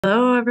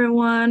Hello,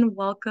 everyone.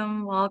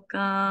 Welcome,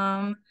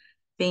 welcome.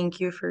 Thank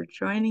you for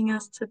joining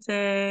us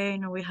today. I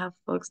know we have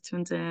folks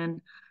tuned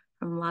in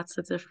from lots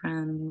of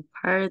different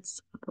parts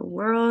of the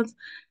world.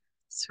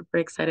 Super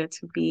excited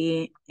to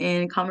be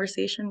in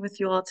conversation with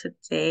you all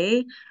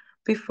today.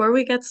 Before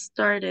we get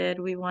started,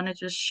 we want to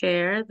just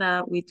share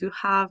that we do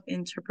have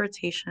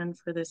interpretation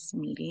for this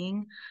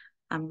meeting.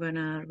 I'm going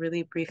to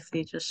really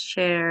briefly just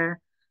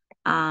share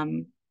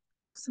um,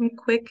 some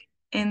quick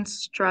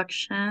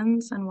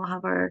instructions, and we'll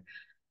have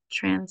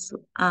trans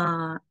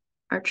our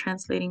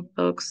translating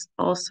folks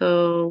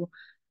also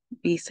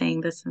be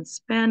saying this in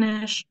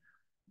Spanish.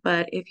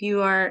 But if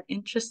you are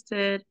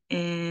interested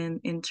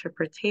in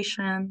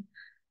interpretation,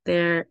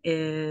 there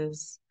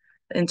is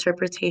the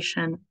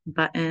interpretation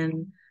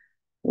button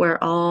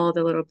where all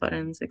the little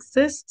buttons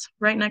exist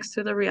right next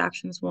to the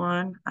reactions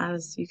one,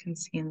 as you can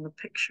see in the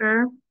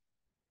picture.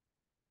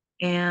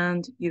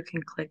 And you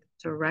can click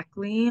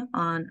directly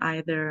on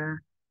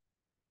either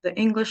the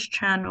English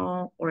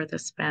channel or the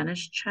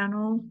Spanish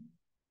channel.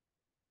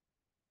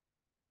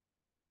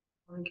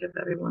 I'll give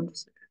everyone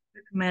just a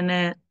quick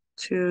minute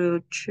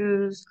to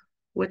choose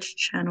which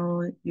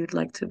channel you'd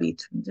like to be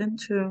tuned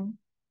into.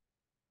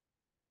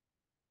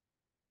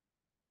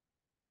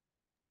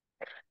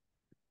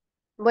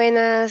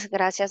 Buenas,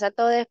 gracias a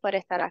todos por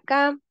estar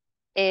acá.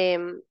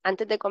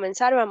 Antes de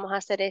comenzar, vamos a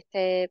hacer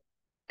este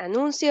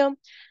anuncio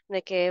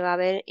de que va a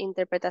haber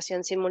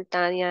interpretación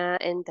simultánea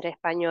entre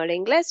español e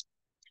inglés.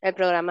 El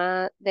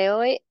programa de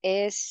hoy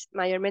es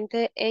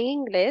mayormente en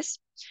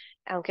inglés,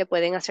 aunque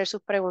pueden hacer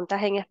sus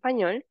preguntas en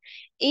español.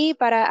 Y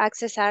para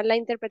accesar la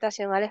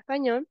interpretación al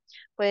español,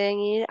 pueden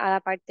ir a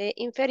la parte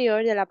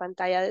inferior de la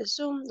pantalla de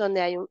Zoom,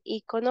 donde hay un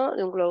icono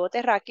de un globo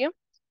terráqueo.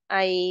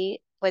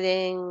 Ahí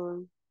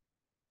pueden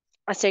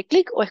hacer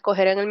clic o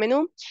escoger en el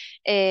menú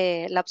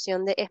la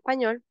opción de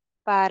español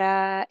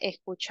para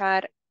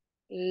escuchar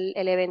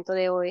el evento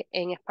de hoy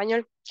en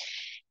español.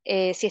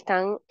 Si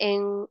están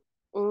en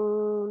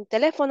un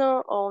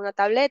teléfono o una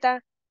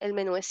tableta, el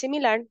menú es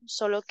similar,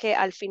 solo que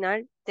al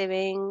final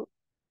deben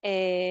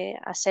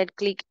hacer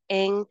clic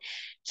en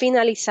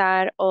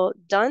finalizar o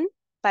done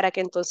para que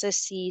entonces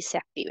sí se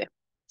active.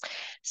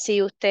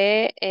 Si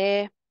usted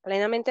es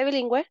plenamente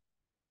bilingüe,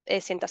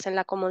 siéntase en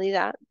la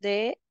comodidad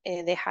de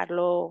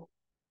dejarlo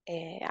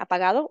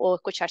apagado o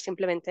escuchar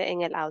simplemente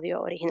en el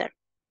audio original.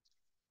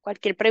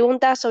 Cualquier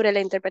pregunta sobre la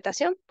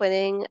interpretación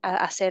pueden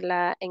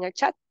hacerla en el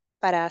chat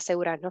para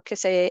asegurarnos que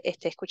se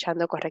esté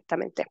escuchando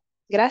correctamente.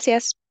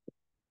 Gracias.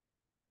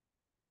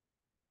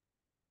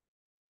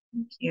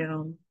 Thank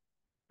you.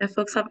 If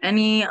folks have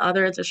any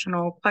other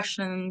additional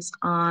questions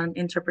on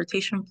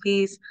interpretation,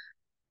 please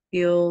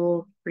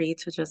feel free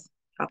to just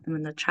drop them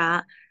in the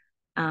chat.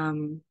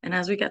 And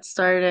as we get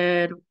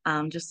started,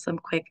 just some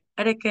quick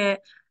etiquette.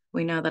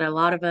 We know that a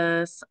lot of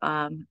us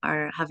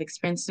have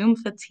experienced Zoom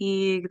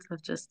fatigue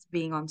of just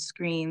being on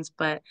screens,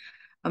 but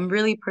I'm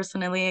really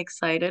personally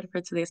excited for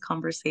today's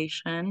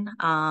conversation.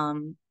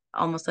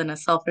 Almost on a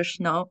selfish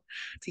note,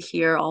 to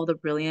hear all the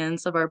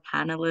brilliance of our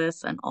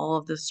panelists and all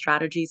of the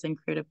strategies and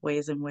creative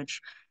ways in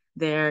which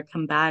they're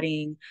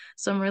combating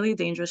some really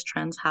dangerous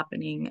trends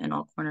happening in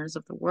all corners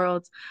of the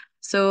world.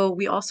 So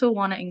we also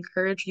want to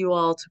encourage you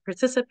all to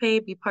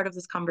participate, be part of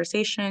this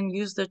conversation,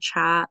 use the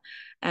chat,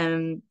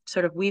 and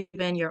sort of weave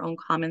in your own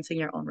comments and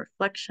your own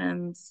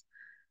reflections.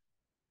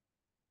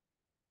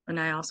 And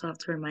I also have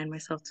to remind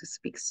myself to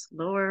speak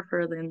slower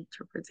for the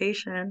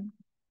interpretation.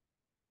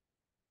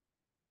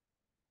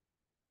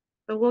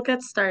 But we'll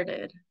get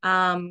started.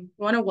 I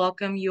want to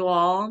welcome you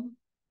all.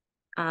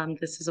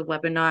 This is a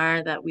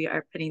webinar that we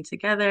are putting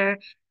together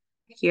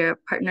here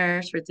at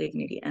Partners for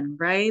Dignity and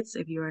Rights.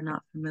 If you are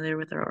not familiar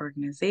with our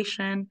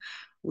organization,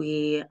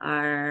 we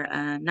are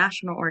a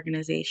national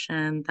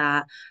organization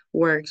that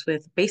works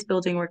with base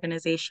building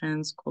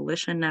organizations,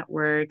 coalition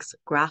networks,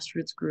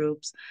 grassroots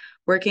groups,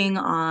 working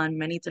on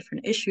many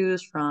different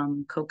issues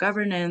from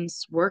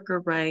co-governance, worker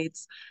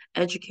rights,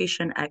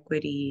 education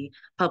equity,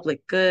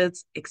 public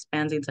goods,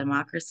 expanding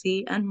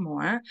democracy, and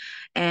more.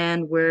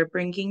 And we're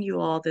bringing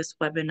you all this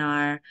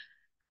webinar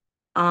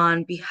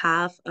on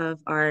behalf of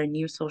our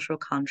new social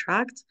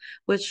contract,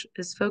 which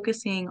is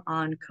focusing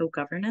on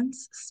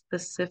co-governance,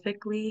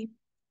 specifically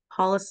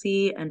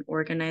policy and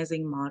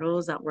organizing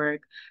models that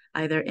work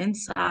either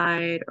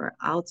inside or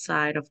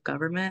outside of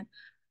government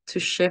to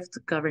shift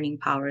governing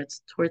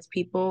powers towards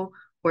people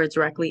who are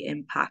directly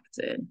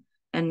impacted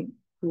and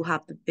who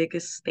have the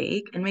biggest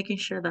stake in making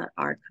sure that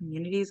our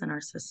communities and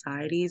our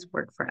societies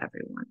work for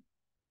everyone.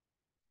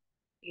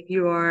 If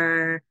you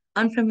are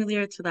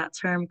unfamiliar to that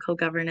term,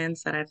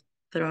 co-governance, that I've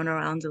thrown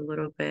around a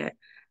little bit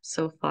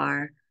so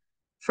far,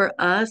 for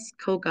us,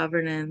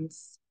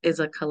 co-governance is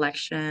a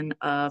collection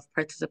of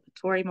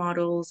participatory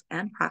models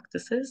and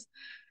practices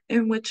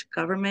in which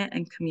government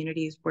and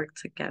communities work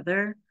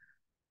together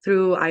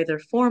through either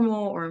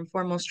formal or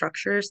informal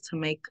structures to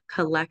make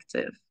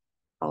collective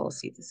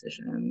policy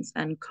decisions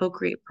and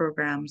co-create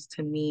programs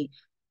to meet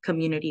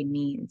community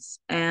needs,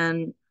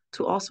 and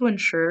to also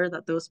ensure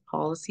that those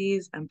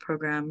policies and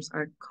programs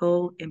are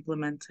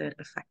co-implemented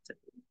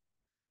effectively.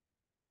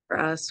 For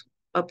us,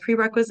 a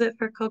prerequisite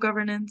for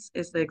co-governance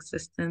is the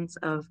existence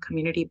of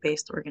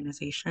community-based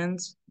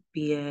organizations,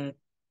 be it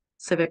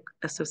civic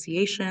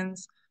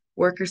associations,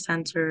 worker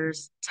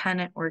centers,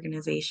 tenant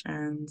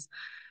organizations,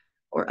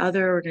 or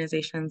other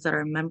organizations that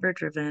are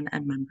member-driven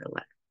and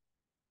member-led.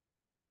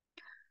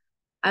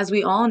 As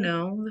we all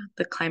know,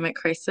 the climate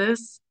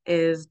crisis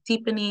is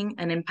deepening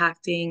and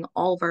impacting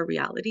all of our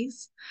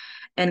realities.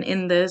 And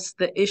in this,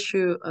 the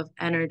issue of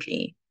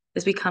energy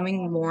is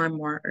becoming more and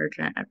more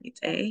urgent every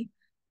day.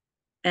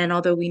 And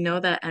although we know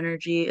that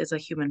energy is a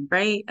human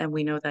right and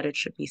we know that it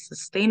should be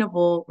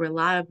sustainable,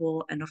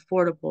 reliable, and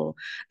affordable,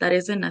 that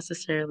isn't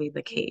necessarily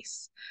the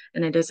case.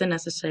 And it isn't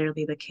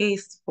necessarily the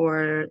case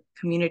for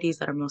communities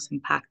that are most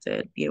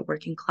impacted, be it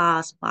working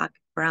class, Black,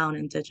 Brown,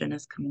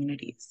 Indigenous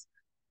communities,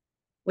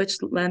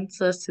 which lends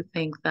us to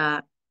think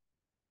that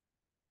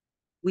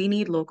we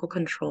need local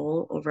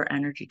control over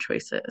energy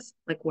choices,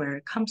 like where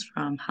it comes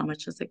from, how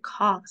much does it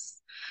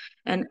cost?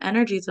 And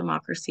energy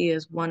democracy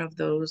is one of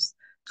those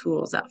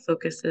tools that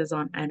focuses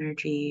on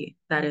energy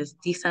that is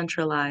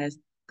decentralized,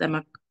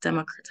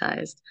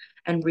 democratized,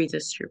 and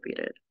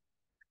redistributed.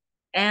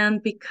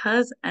 And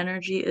because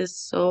energy is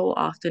so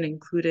often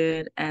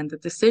included and the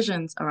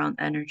decisions around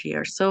energy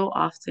are so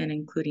often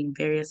including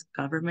various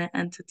government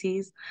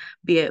entities,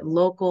 be it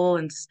local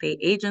and state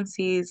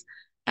agencies,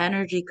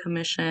 energy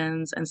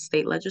commissions, and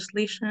state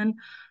legislation,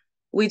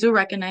 we do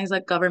recognize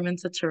that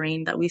government's a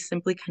terrain that we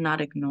simply cannot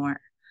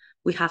ignore.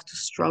 We have to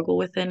struggle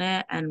within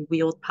it and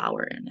wield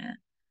power in it.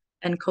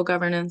 And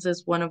co-governance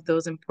is one of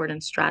those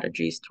important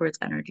strategies towards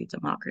energy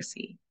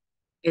democracy.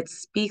 It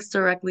speaks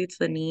directly to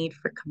the need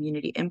for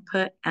community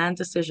input and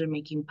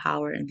decision-making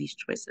power in these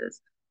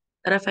choices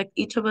that affect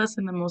each of us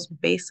in the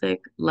most basic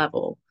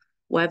level,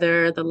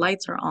 whether the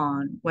lights are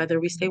on,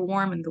 whether we stay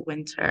warm in the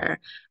winter,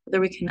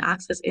 whether we can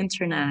access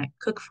internet,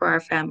 cook for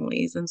our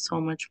families, and so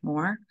much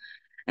more.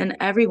 And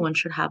everyone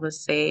should have a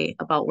say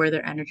about where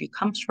their energy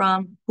comes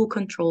from, who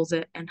controls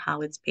it, and how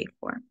it's paid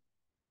for.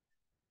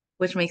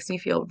 Which makes me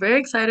feel very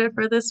excited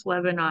for this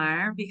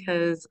webinar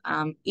because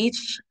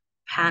each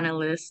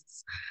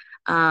panelist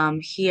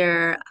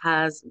here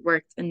has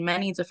worked in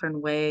many different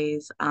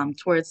ways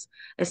towards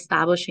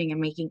establishing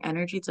and making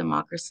energy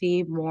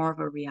democracy more of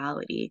a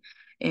reality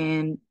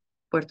in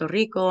Puerto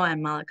Rico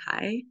and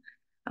Molokai.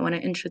 I want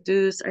to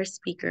introduce our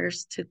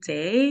speakers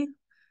today.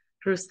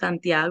 Ruth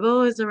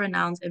Santiago is a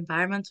renowned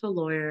environmental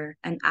lawyer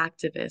and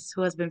activist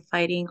who has been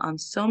fighting on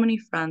so many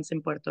fronts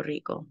in Puerto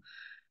Rico,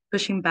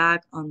 pushing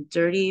back on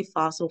dirty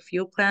fossil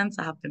fuel plants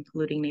that have been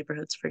polluting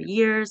neighborhoods for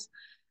years,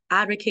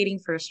 advocating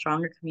for a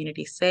stronger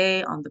community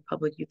say on the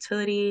public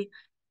utility,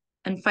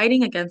 and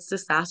fighting against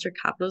disaster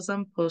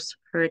capitalism post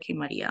Hurricane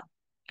Maria,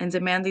 and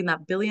demanding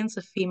that billions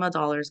of FEMA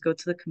dollars go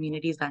to the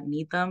communities that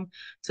need them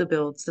to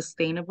build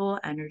sustainable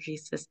energy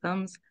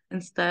systems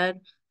instead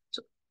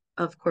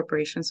of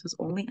corporations whose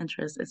only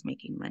interest is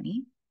making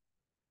money.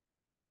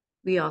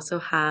 We also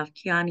have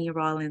Keani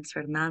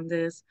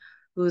Rawlins-Fernandez,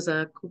 who's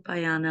a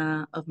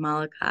Kupayana of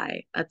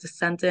Molokai, a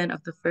descendant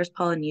of the first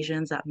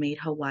Polynesians that made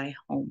Hawaii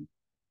home.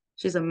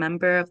 She's a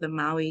member of the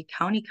Maui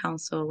County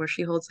Council, where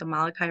she holds the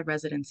Molokai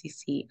residency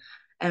seat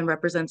and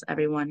represents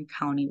everyone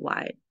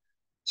county-wide.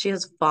 She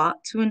has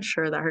fought to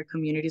ensure that her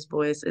community's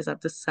voice is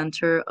at the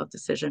center of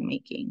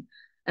decision-making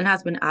and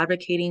has been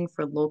advocating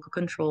for local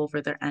control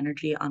over their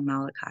energy on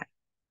Molokai.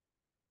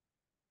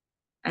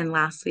 And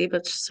lastly,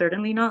 but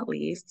certainly not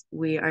least,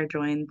 we are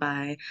joined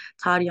by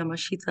Todd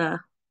Yamashita,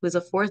 who is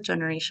a fourth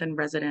generation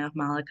resident of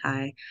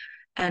Molokai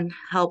and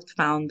helped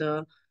found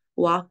the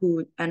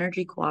Oahu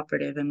Energy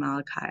Cooperative in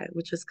Molokai,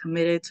 which is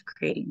committed to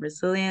creating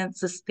resilient,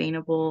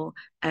 sustainable,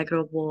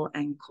 equitable,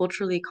 and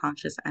culturally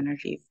conscious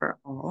energy for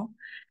all.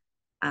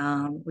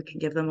 We can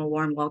give them a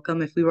warm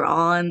welcome. If we were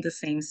all in the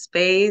same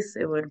space,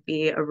 it would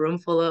be a room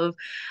full of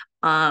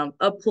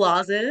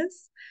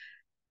applauses.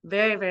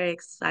 Very, very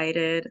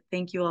excited.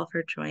 Thank you all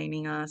for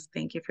joining us.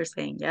 Thank you for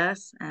saying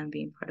yes and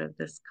being part of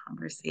this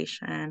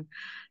conversation.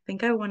 I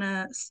think I want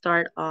to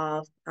start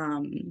off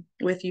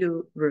with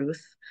you,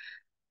 Ruth.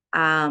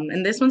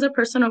 And this one's a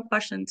personal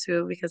question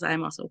too, because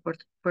I'm also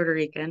Puerto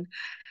Rican.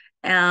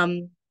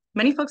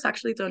 Many folks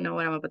actually don't know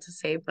what I'm about to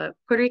say, but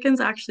Puerto Ricans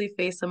actually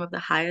face some of the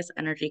highest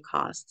energy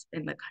costs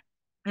in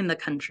the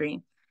country.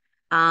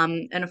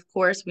 And of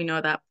course, we know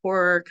that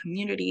poorer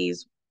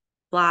communities,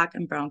 Black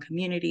and Brown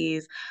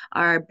communities,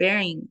 are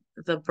bearing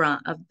the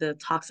brunt of the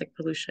toxic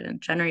pollution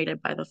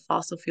generated by the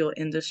fossil fuel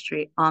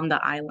industry on the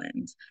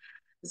island.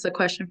 It's a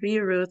question for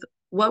you, Ruth.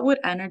 What would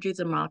energy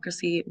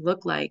democracy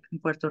look like in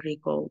Puerto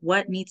Rico?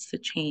 What needs to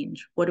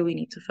change? What do we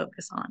need to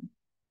focus on?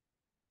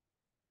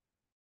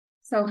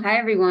 So hi,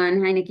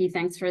 everyone. Hi, Nikki.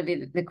 Thanks for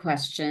the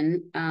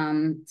question.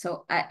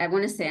 So I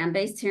want to say I'm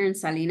based here in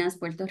Salinas,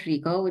 Puerto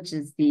Rico, which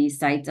is the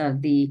site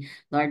of the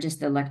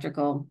largest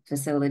electrical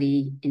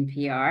facility in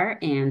PR,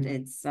 and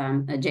it's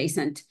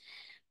adjacent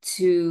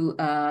to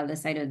the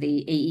site of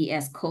the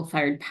AES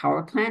coal-fired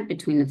power plant.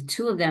 Between the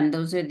two of them,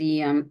 those are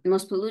the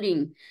most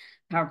polluting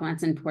power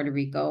plants in Puerto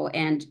Rico.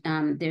 And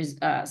there's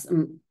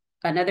some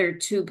another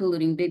two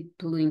big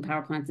polluting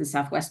power plants in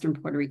southwestern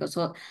Puerto Rico.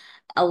 So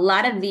a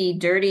lot of the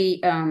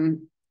dirty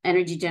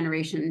energy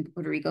generation in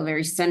Puerto Rico,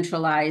 very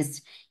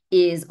centralized,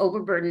 is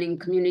overburdening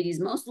communities,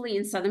 mostly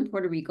in southern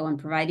Puerto Rico, and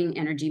providing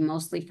energy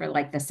mostly for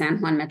like the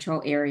San Juan metro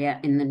area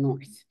in the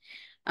north.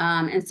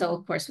 And so,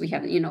 of course, we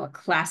have, a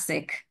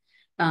classic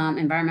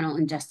environmental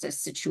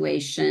injustice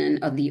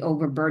situation of the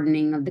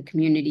overburdening of the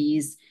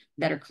communities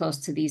that are close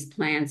to these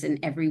plants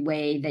in every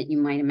way that you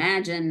might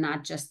imagine,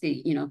 not just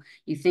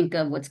you think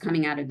of what's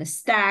coming out of the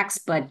stacks,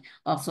 but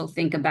also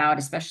think about,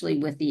 especially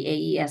with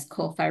the AES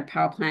coal-fired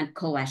power plant,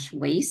 coal ash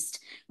waste,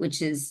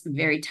 which is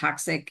very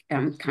toxic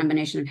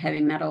combination of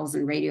heavy metals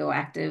and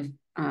radioactive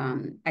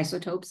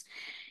isotopes.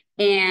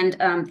 And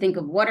think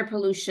of water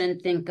pollution,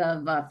 think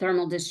of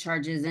thermal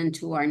discharges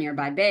into our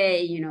nearby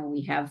bay.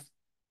 We have,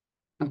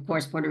 of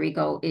course, Puerto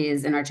Rico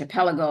is an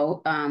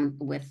archipelago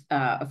with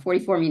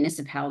 44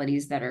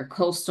 municipalities that are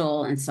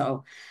coastal. And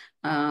so,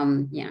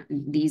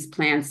 these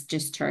plants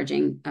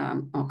discharging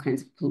all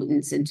kinds of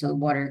pollutants into the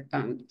water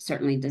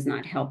certainly does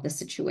not help the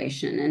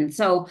situation. And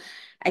so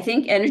I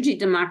think energy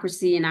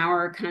democracy in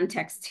our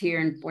context here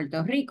in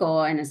Puerto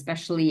Rico, and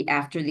especially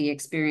after the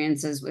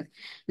experiences with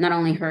not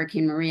only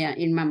Hurricane Maria,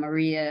 Irma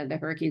Maria, the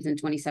hurricanes in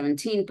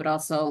 2017, but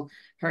also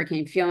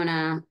Hurricane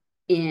Fiona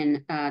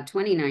in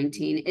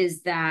 2019,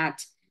 is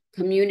that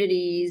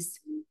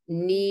communities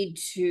need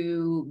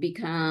to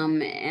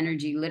become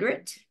energy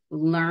literate,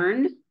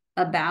 learn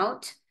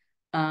about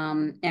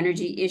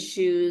energy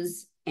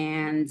issues,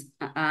 and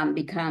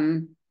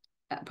become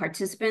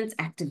participants,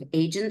 active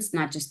agents,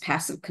 not just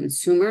passive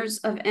consumers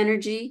of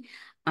energy.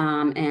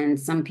 And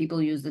some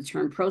people use the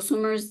term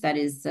prosumers, that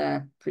is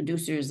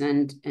producers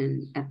and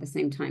at the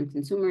same time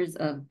consumers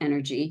of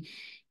energy.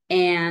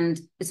 And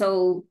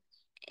so,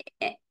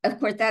 of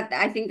course,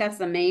 I think that's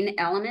the main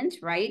element,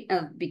 right,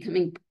 of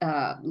becoming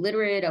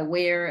literate,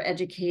 aware,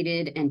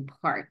 educated, and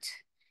part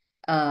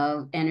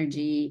of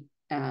energy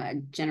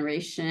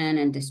generation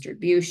and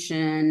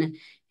distribution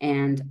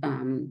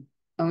and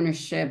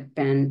ownership.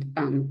 And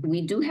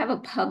we do have a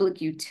public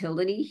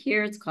utility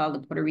here. It's called the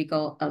Puerto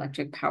Rico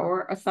Electric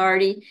Power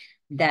Authority,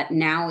 that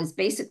now is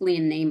basically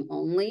in name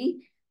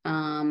only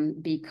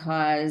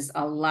because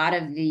a lot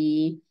of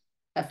the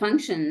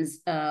functions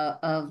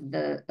of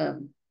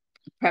the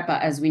PREPA,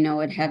 as we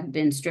know it, have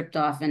been stripped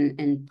off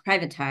and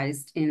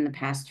privatized in the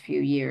past few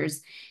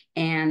years.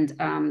 And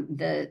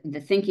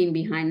the thinking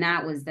behind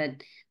that was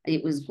that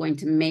it was going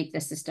to make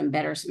the system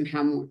better,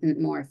 somehow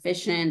more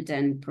efficient,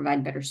 and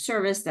provide better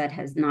service. That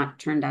has not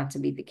turned out to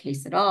be the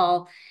case at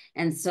all.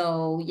 And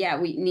so,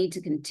 we need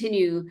to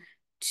continue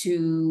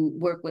to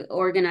work with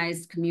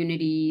organized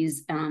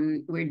communities.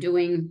 We're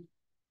doing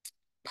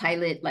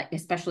pilot, like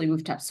especially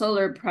rooftop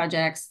solar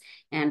projects,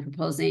 and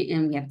proposing,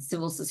 and we have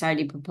civil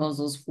society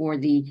proposals for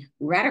the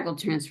radical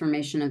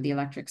transformation of the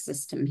electric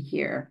system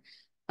here.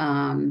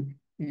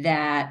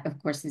 That,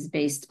 of course, is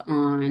based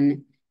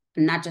on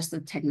not just the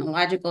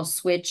technological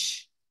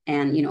switch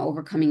and,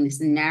 overcoming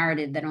this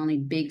narrative that only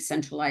big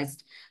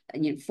centralized,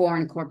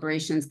 foreign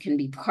corporations can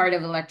be part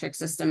of electric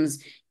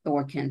systems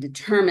or can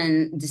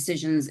determine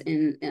decisions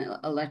in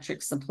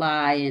electric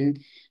supply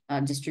and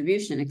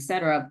distribution, et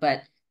cetera,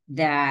 but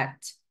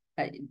that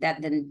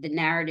the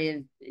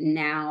narrative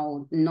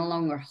now no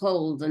longer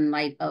holds in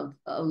light of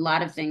a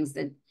lot of things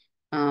that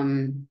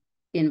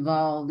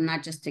involve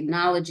not just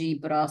technology,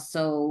 but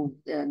also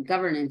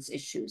governance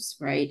issues,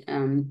 right?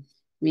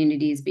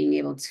 Communities being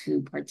able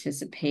to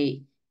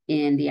participate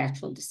in the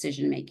actual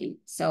decision-making.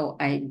 So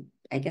I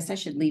guess I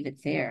should leave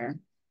it there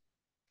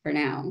for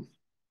now.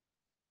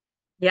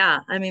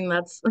 Yeah, I mean,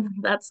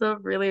 that's a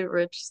really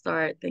rich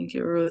start. Thank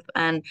you, Ruth.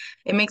 And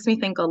it makes me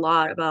think a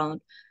lot about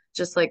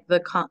just like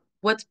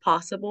what's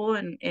possible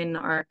in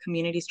our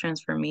community's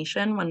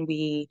transformation when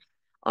we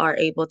are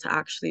able to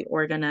actually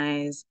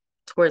organize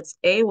towards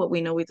what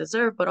we know we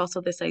deserve, but also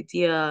this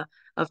idea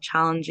of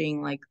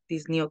challenging like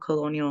these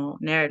neo-colonial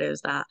narratives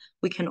that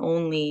we can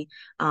only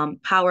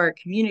power our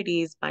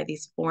communities by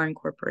these foreign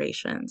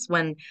corporations,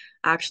 when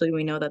actually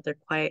we know that they're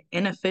quite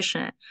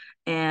inefficient.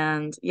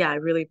 And I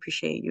really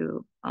appreciate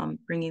you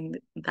bringing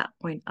that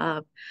point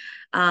up.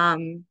 My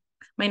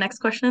next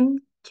question,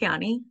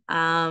 Keani.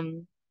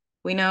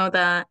 We know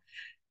that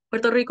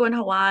Puerto Rico and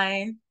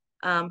Hawaii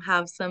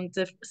have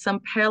some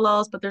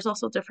parallels, but there's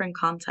also different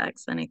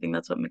contexts, and I think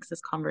that's what makes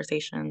this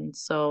conversation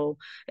so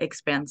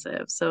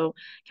expansive. So,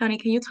 Keani,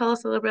 can you tell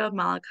us a little bit of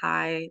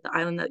Molokai, the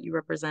island that you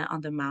represent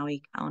on the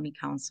Maui County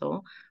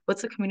Council?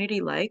 What's the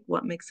community like?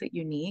 What makes it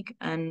unique?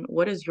 And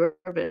what is your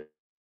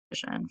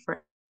vision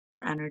for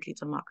energy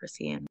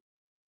democracy? And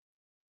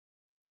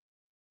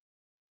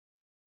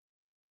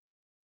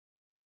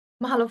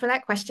mahalo for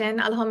that question.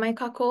 Aloha mai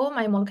kako,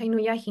 mai Molokai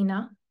nui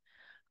hina.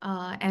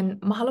 And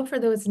mahalo for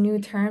those new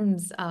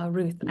terms,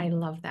 Ruth. I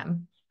love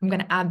them. I'm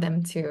going to add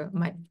them to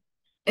my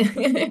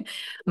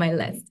my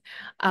list.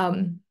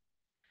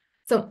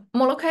 So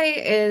Molokai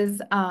is,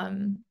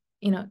 the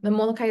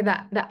Molokai,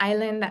 the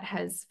island that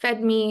has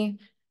fed me,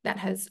 that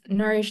has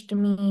nourished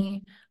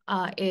me,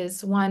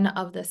 is one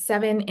of the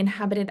 7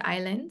 inhabited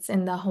islands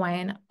in the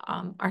Hawaiian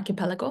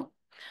archipelago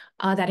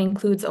that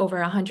includes over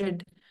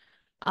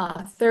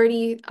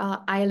 130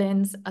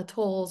 islands,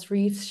 atolls,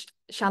 reefs,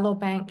 shallow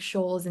bank,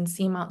 shoals, and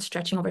seamounts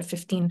stretching over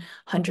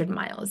 1,500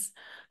 miles.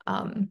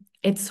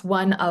 It's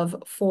one of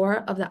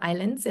 4 of the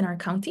islands in our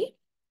county,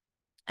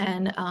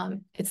 and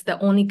it's the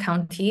only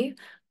county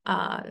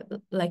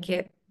like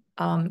it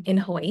in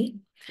Hawaii.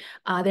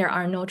 There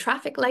are no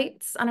traffic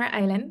lights on our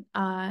island,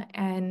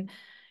 and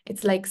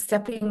it's like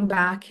stepping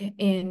back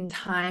in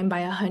time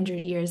by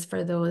 100 years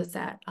for those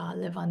that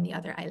live on the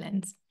other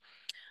islands.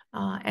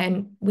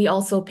 And we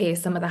also pay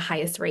some of the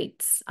highest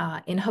rates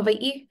in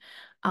Hawaii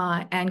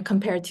and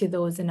compared to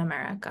those in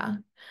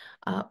America.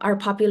 Our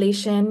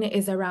population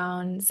is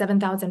around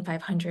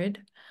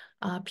 7,500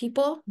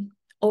 people.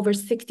 Over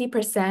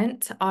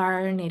 60%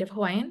 are Native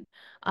Hawaiian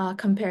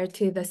compared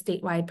to the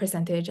statewide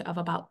percentage of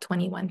about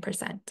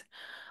 21%.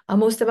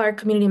 Most of our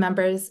community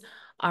members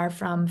are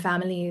from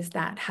families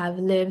that have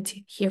lived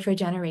here for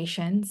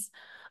generations,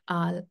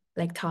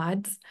 like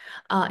Todd's,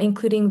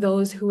 including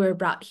those who were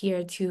brought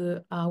here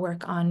to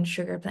work on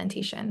sugar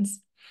plantations.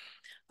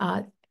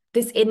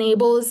 This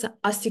enables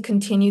us to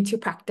continue to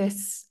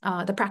practice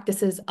the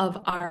practices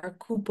of our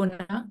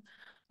kupuna,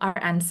 our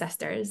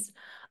ancestors,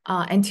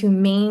 and to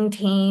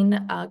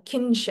maintain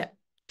kinship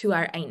to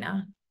our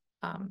aina,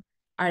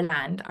 our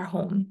land, our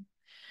home.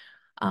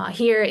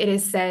 Here it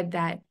is said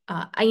that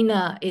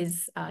aina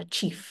is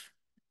chief.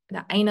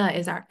 The aina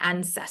is our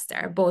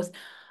ancestor, both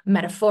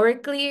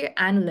metaphorically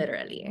and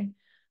literally,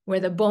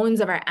 where the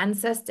bones of our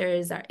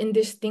ancestors are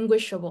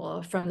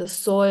indistinguishable from the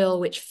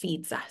soil which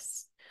feeds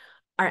us.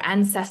 Our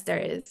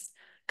ancestors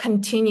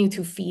continue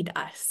to feed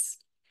us.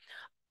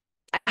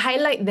 I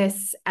highlight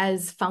this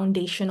as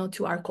foundational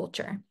to our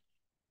culture.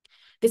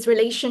 This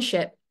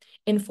relationship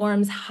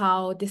informs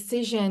how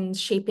decisions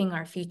shaping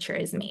our future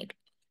is made.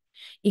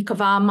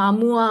 Ikawa ma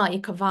mua,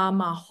 ikawa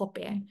ma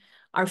hope.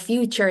 Our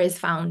future is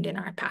found in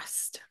our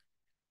past.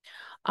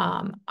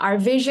 Our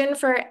vision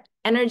for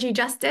energy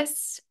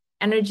justice,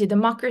 energy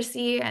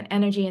democracy, and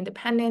energy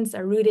independence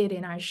are rooted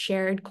in our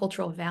shared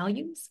cultural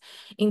values,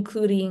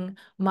 including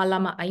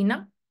malama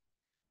aina,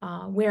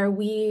 where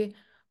we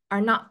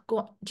are not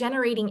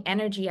generating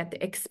energy at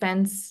the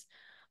expense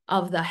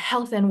of the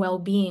health and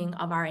well-being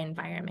of our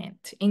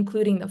environment,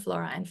 including the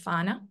flora and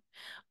fauna,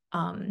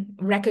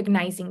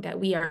 recognizing that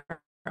we are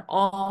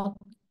all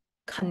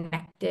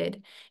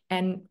connected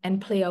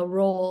and play a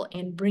role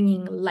in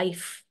bringing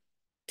life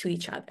to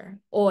each other.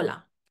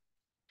 Ola.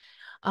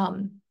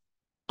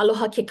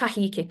 Aloha ke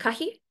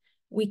kahi.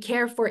 We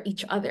care for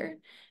each other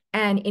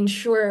and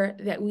ensure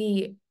that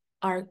we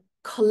are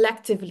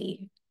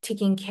collectively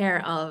taking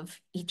care of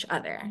each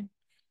other.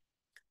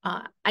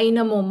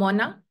 Aina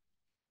momona,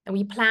 and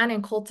we plan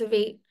and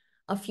cultivate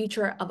a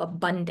future of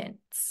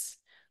abundance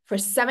for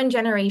 7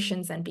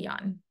 generations and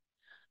beyond.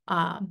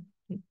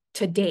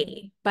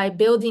 Today, by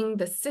building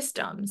the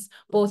systems,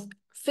 both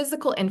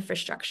physical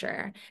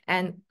infrastructure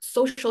and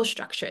social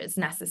structures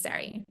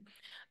necessary.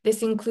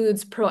 This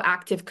includes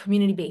proactive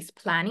community-based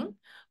planning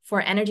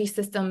for energy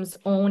systems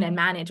owned and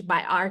managed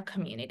by our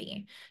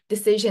community,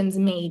 decisions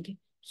made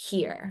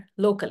here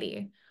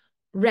locally,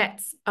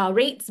 rates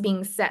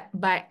being set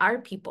by our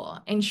people,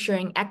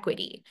 ensuring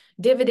equity,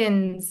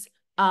 dividends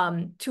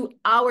to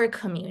our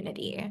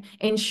community,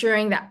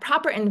 ensuring that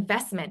proper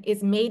investment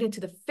is made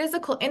into the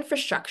physical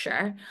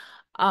infrastructure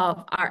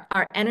of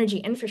our energy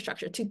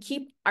infrastructure to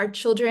keep our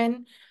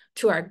children,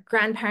 to our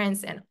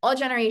grandparents, and all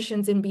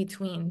generations in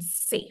between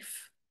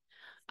safe.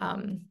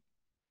 And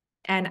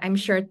I'm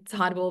sure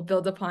Todd will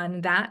build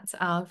upon that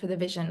for the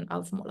vision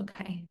of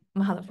Molokai.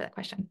 Mahalo for that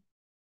question.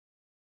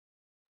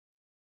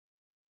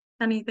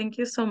 Keani, thank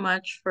you so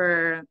much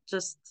for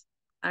just,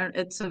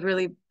 it's a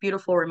really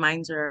beautiful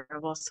reminder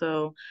of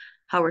also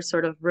how we're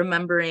sort of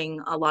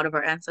remembering a lot of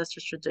our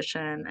ancestors'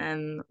 tradition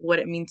and what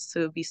it means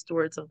to be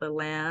stewards of the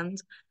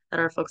land that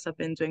our folks have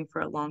been doing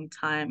for a long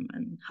time,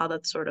 and how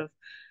that sort of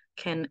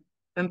can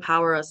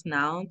empower us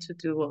now to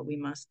do what we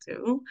must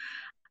do.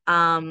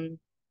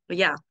 But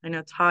yeah, I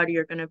know Todd,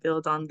 you're going to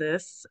build on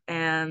this.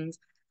 And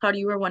Todd,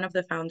 you were one of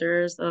the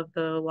founders of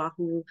the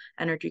Oahu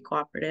Energy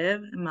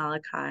Cooperative in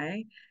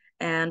Molokai.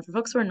 And for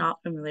folks who are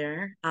not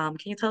familiar, can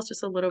you tell us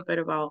just a little bit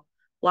about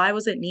why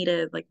was it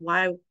needed? Like,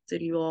 why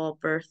did you all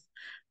birth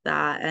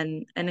that?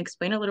 And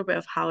explain a little bit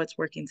of how it's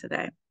working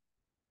today.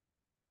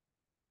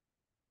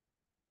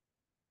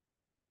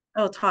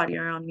 Oh, Todd,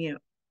 you're on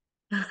mute.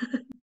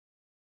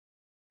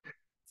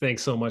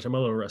 Thanks so much. I'm a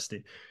little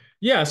rusty.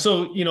 Yeah,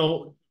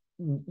 so,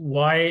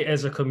 why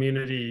as a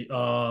community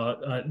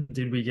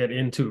did we get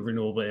into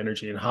renewable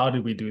energy, and how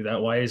did we do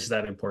that? Why is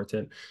that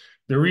important?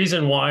 The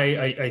reason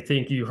why, I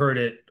think you heard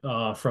it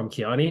from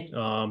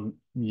Keani.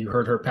 You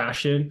heard her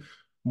passion.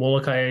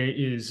 Molokai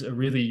is a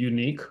really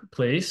unique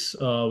place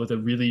with a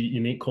really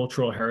unique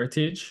cultural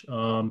heritage.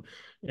 And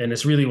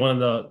it's really one of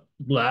the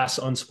last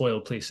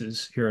unspoiled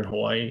places here in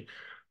Hawaii.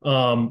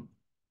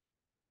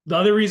 The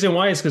other reason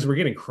why is because we're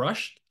getting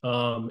crushed.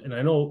 And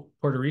I know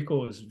Puerto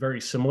Rico is very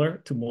similar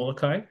to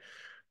Molokai.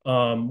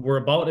 we're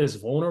about as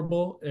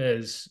vulnerable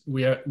as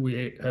we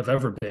have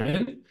ever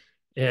been.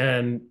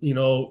 And, you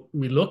know,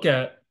 we look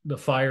at the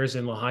fires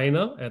in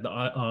Lahaina at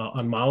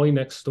on Maui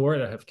next door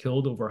that have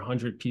killed over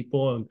 100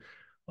 people,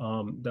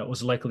 and that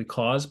was likely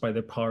caused by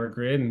the power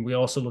grid. And we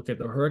also look at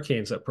the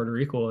hurricanes that Puerto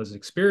Rico has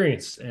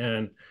experienced,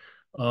 and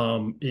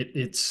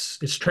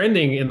it's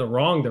trending in the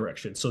wrong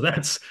direction. So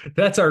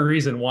that's our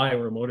reason why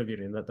we're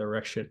motivated in that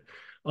direction.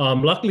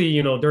 Luckily,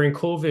 you know, during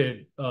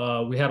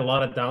COVID, we had a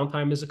lot of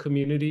downtime as a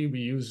community. We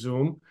used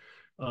Zoom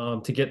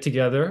to get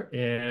together,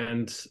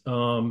 and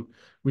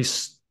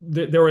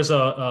there was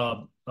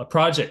a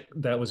project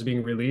that was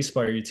being released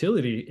by our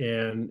utility,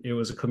 and it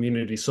was a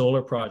community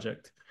solar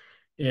project.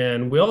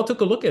 And we all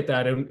took a look at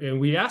that, and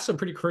we asked some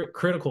pretty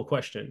critical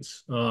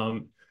questions.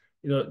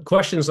 You know,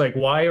 questions like,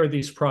 why are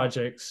these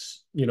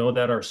projects, you know,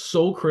 that are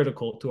so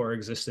critical to our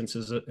existence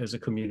as a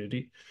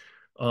community,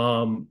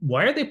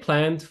 why are they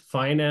planned,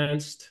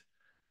 financed,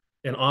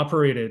 and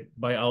operated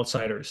by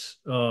outsiders?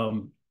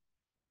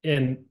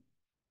 And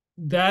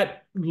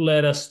that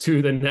led us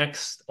to the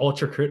next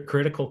ultra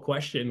critical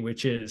question,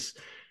 which is,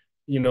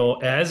 you know,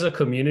 as a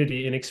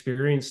community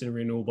inexperienced in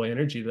renewable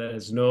energy that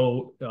has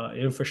no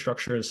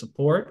infrastructure and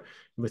support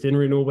within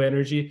renewable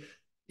energy,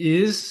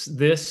 is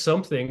this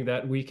something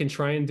that we can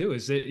try and do?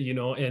 Is it, you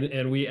know,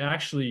 and we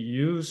actually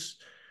use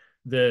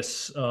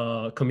this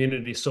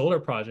community solar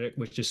project,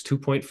 which is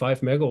 2.5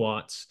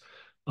 megawatts.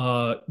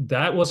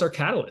 That was our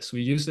catalyst.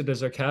 We used it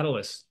as our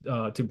catalyst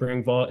to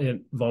bring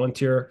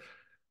volunteer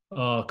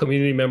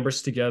community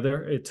members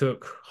together. It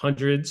took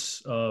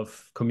hundreds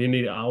of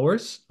community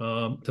hours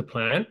to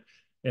plan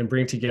and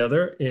bring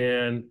together.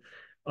 And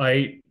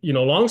you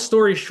know, long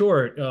story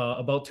short,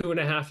 about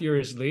 2.5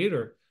 years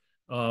later,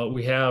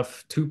 we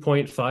have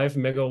 2.5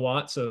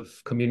 megawatts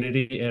of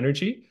community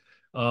energy,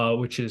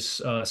 which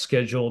is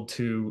scheduled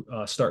to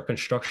start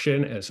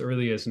construction as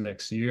early as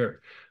next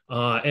year.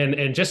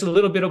 And just a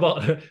little bit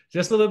about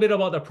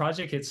the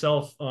project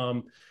itself.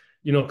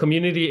 You know,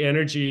 community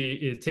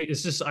energy,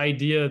 it's this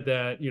idea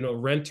that, you know,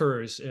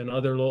 renters and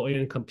other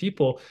low-income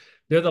people,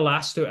 they're the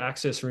last to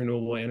access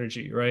renewable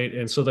energy, right?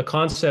 And so the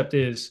concept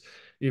is,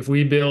 if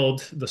we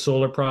build the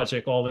solar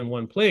project all in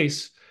one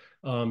place,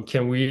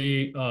 can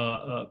we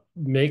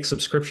make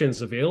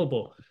subscriptions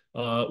available,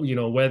 you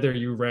know, whether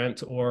you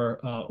rent or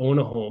own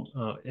a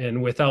home?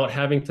 And without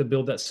having to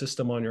build that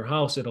system on your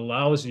house, it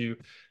allows you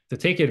to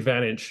take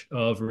advantage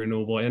of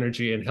renewable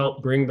energy and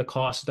help bring the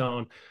cost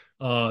down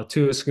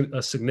to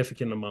a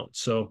significant amount.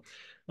 So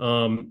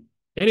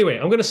anyway,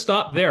 I'm going to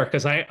stop there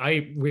because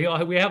we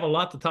have a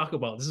lot to talk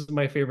about. This is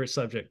my favorite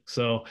subject.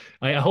 So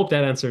I hope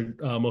that answered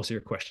most of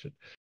your question.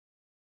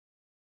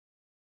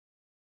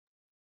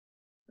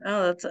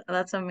 Oh,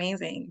 that's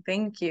amazing.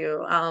 Thank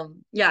you.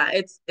 Yeah,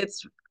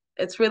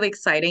 it's really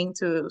exciting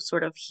to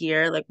sort of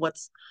hear like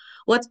what's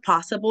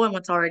possible and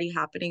what's already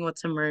happening,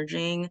 what's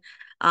emerging.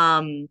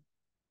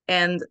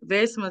 And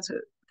very similar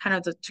to kind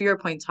of to your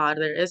point, Todd,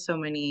 there is so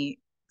many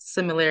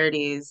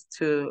similarities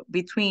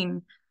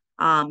between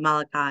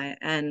Molokai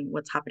and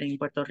what's happening in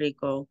Puerto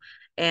Rico.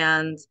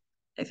 And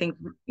I think,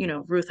 you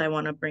know, Ruth, I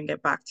want to bring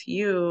it back to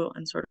you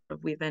and sort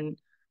of weave in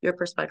your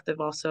perspective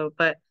also.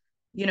 But,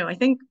 you know, I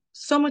think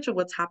so much of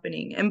what's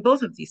happening in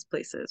both of these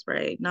places,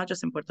 right? Not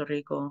just in Puerto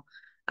Rico,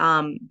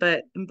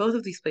 but in both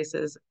of these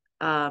places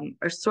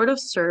are sort of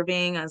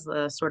serving as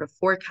a sort of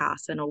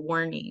forecast and a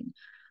warning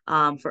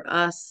for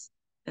us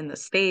in the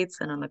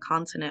States and on the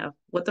continent of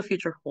what the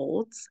future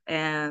holds.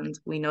 And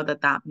we know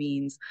that that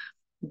means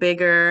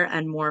bigger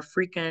and more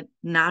frequent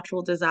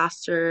natural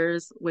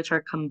disasters, which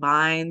are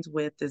combined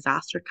with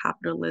disaster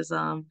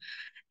capitalism.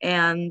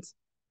 And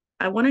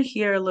I want to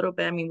hear a little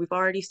bit. I mean, we've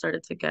already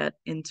started to get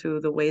into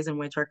the ways in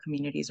which our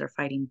communities are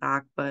fighting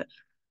back, but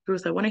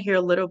Bruce, I want to hear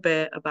a little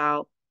bit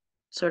about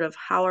sort of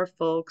how are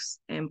folks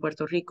in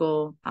Puerto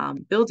Rico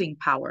building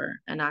power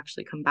and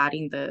actually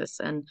combating this.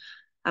 And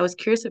I was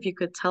curious if you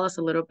could tell us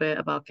a little bit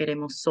about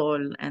Queremos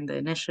Sol and the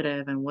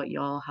initiative and what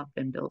y'all have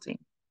been building.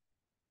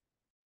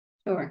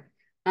 Sure.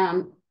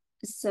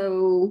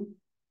 So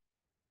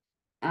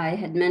I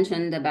had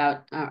mentioned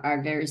about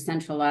our very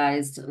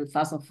centralized,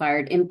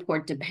 fossil-fired,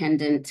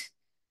 import-dependent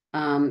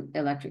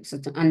electric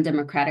system,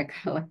 undemocratic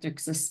electric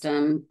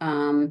system.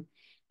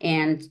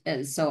 And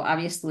so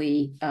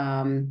obviously,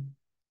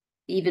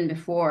 even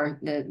before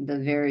the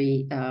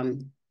very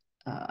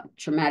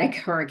traumatic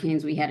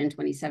hurricanes we had in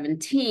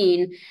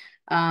 2017,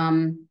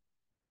 the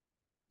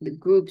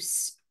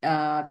groups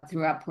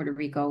throughout Puerto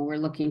Rico were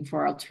looking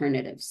for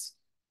alternatives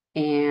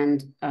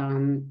and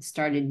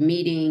started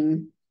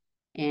meeting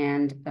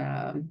and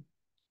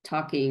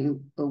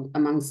talking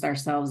amongst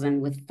ourselves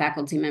and with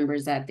faculty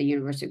members at the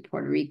University of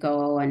Puerto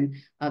Rico and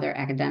other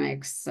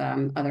academics,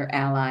 other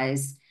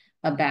allies,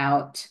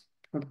 about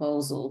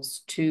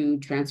proposals to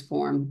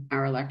transform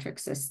our electric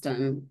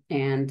system.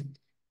 And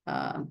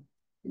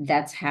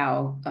that's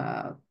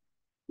how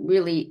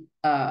really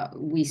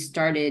we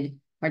started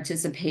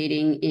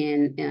participating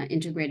in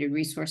integrated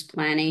resource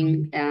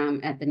planning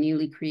at the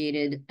newly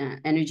created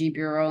Energy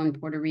Bureau in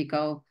Puerto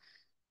Rico.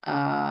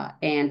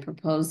 and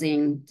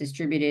proposing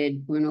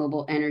distributed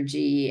renewable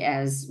energy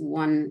as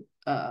one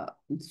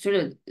sort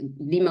of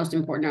the most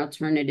important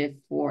alternative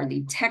for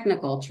the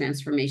technical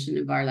transformation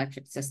of our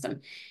electric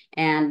system.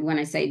 And when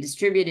I say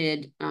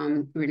distributed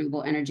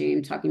renewable energy,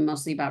 I'm talking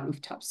mostly about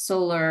rooftop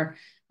solar,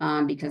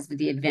 because of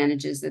the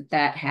advantages that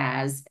that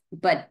has.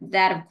 But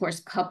that, of course,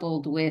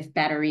 coupled with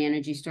battery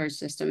energy storage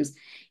systems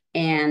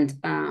and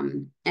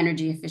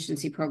energy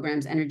efficiency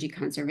programs, energy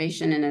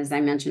conservation, and as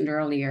I mentioned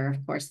earlier,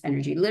 of course,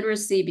 energy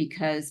literacy,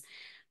 because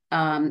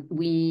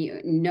we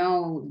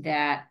know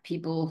that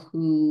people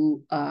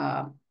who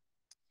are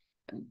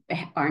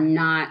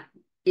not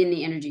in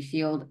the energy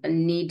field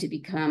need to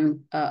become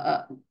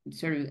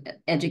sort of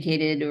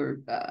educated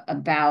or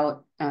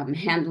about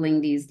handling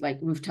these like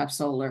rooftop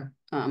solar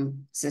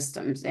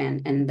systems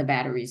and the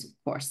batteries, of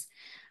course.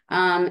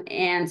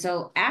 And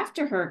so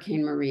after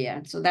Hurricane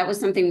Maria, so that was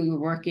something we were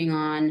working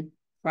on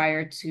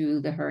prior to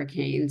the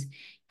hurricanes.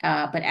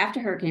 But after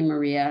Hurricane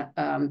Maria,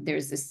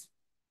 there's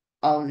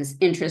all of this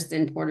interest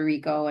in Puerto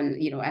Rico, and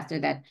after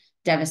that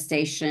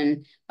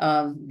devastation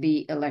of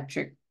the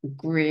electric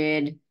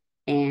grid,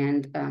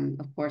 and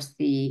of course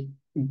the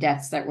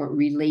deaths that were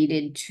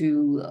related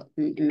to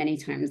many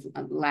times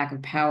lack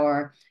of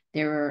power.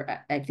 There were,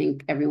 I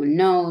think everyone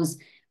knows,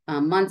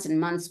 months and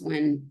months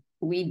when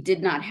we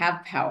did not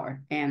have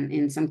power, and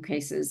in some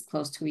cases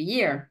close to a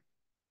year.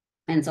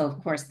 And so,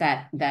 of course,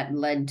 that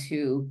led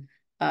to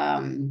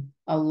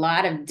a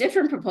lot of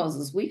different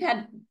proposals. We've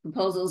had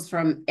proposals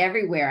from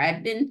everywhere.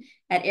 I've been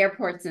at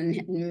airports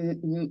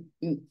and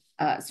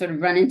sort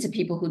of run into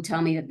people who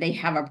tell me that they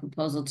have a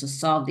proposal to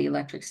solve the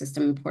electric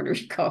system in Puerto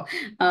Rico,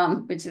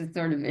 which is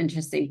sort of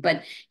interesting.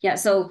 But yeah,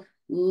 so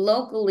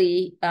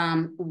locally,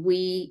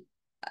 we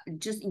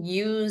just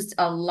used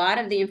a lot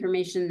of the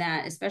information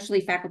that especially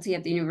faculty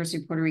at the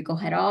University of Puerto Rico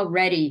had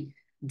already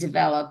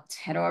developed,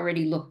 had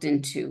already looked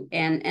into,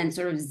 and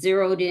sort of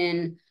zeroed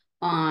in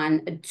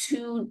on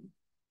two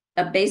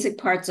basic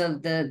parts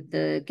of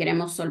the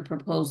Queremos Sol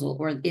proposal,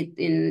 or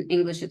in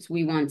English, it's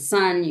We Want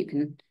Sun. You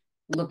can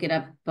look it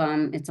up.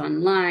 It's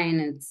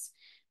online. It's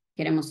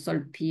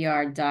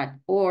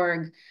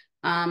queremosolpr.org.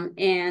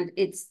 And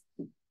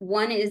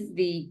one is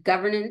the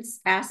governance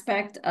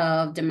aspect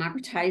of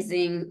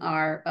democratizing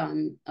our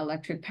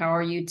electric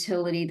power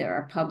utility,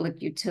 our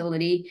public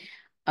utility,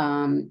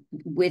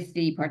 with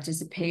the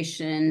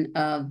participation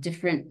of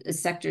different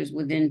sectors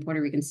within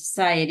Puerto Rican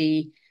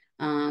society,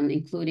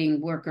 including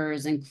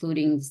workers,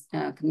 including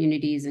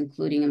communities,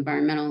 including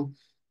environmental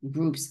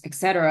groups,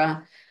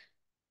 etc.,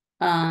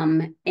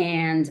 and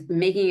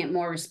making it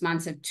more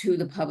responsive to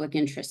the public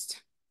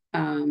interest.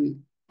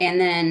 And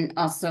then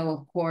also,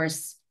 of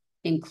course,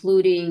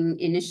 including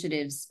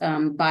initiatives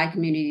by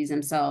communities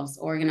themselves,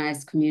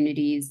 organized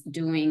communities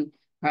doing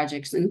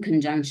projects in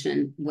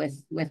conjunction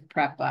with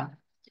PREPA.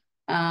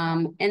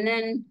 And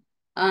then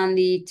on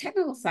the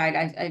technical side,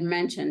 I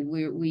mentioned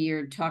we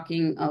are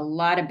talking a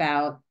lot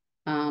about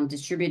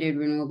distributed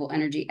renewable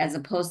energy as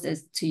opposed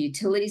to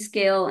utility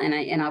scale.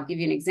 And I'll give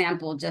you an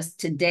example. Just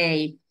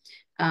today,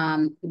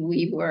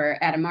 we were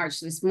at a march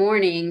this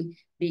morning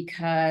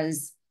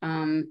because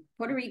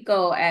Puerto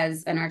Rico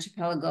as an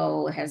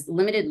archipelago has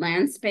limited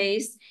land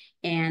space,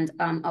 and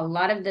a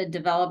lot of the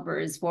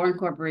developers, foreign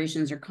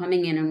corporations, are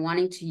coming in and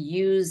wanting to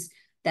use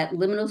that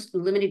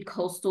limited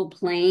coastal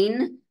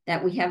plain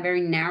that we have, very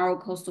narrow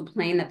coastal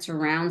plain that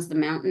surrounds the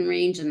mountain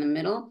range in the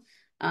middle,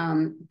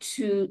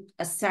 to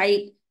a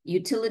site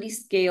utility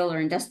scale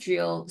or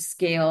industrial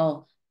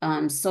scale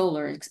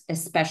solar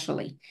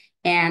especially.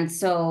 And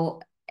so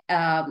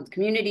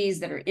communities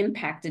that are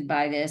impacted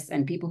by this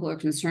and people who are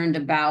concerned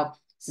about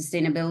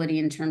sustainability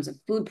in terms of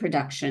food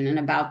production and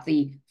about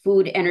the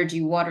food,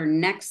 energy, water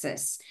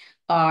nexus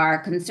are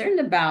concerned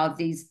about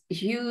these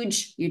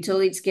huge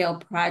utility scale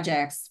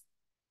projects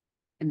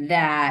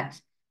that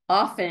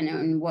often,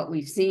 and what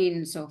we've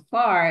seen so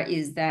far,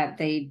 is that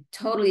they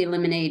totally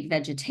eliminate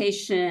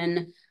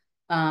vegetation,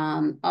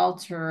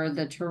 alter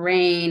the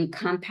terrain,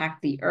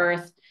 compact the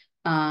earth,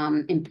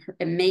 and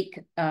make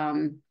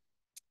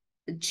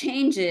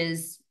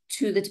changes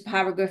to the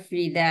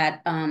topography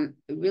that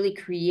really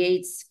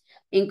creates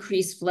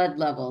increased flood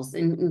levels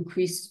and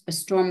increased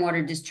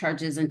stormwater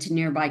discharges into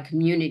nearby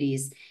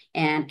communities,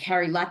 and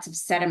carry lots of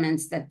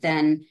sediments that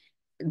then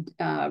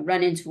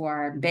run into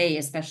our bay,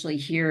 especially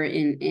here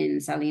in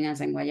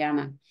Salinas and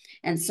Guayama.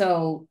 And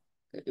so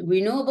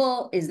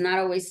renewable is not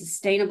always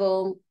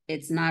sustainable.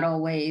 It's not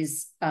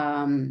always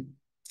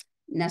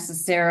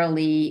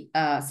necessarily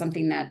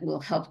something that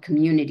will help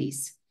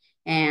communities.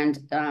 And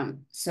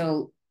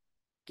so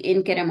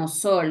in Queremos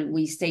Sol,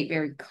 we state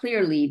very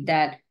clearly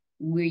that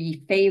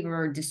we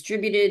favor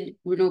distributed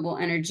renewable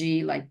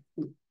energy like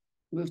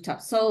rooftop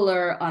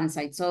solar,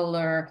 on-site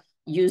solar,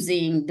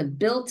 using the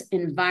built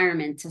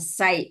environment to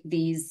site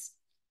these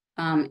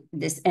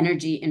this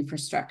energy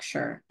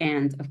infrastructure,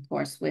 and of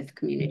course with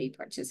community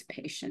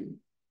participation.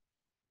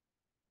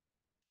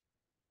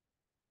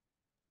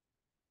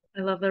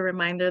 I love the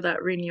reminder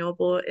that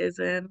renewable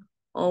isn't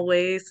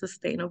always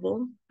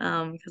sustainable,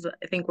 because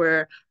I think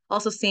we're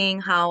also seeing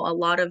how a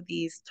lot of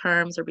these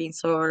terms are being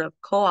sort of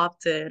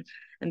co-opted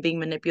and being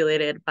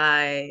manipulated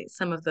by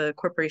some of the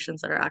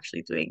corporations that are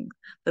actually doing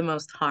the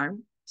most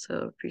harm. So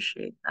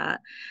appreciate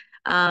that.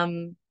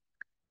 Um,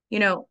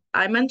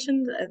 I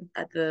mentioned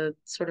at the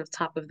sort of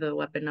top of the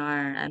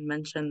webinar and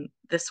mentioned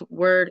this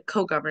word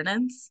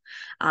co-governance,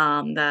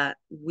 that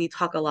we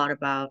talk a lot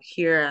about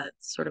here at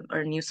sort of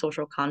our new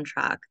social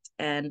contract.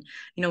 And,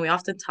 we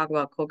often talk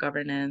about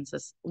co-governance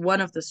as one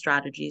of the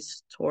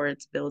strategies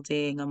towards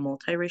building a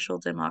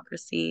multiracial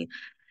democracy.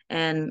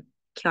 And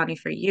Keani,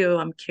 for you,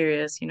 I'm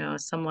curious,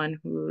 as someone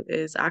who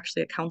is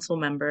actually a council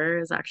member,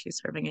 is actually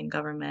serving in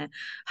government,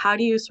 how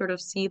do you sort of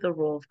see the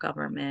role of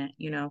government?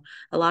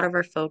 A lot of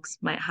our folks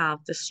might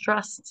have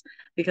distrust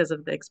because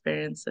of the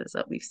experiences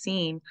that we've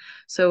seen.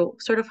 So,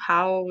 sort of,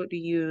 how do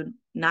you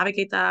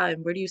navigate that,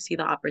 and where do you see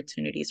the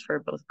opportunities for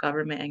both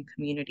government and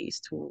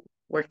communities to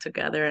work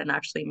together and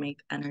actually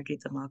make energy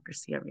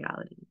democracy a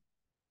reality?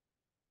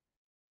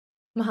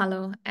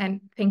 Mahalo, and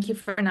thank you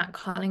for not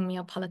calling me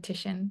a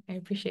politician. I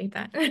appreciate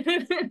that.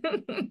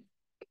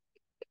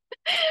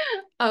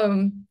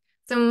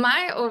 So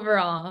my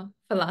overall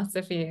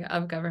philosophy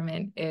of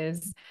government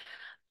is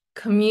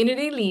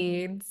community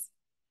leads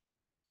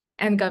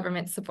and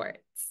government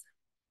supports.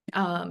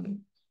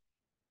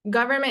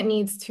 Government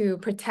needs to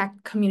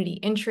protect community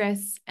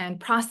interests and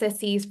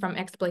processes from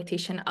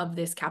exploitation of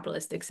this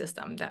capitalistic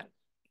system that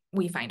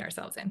we find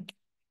ourselves in.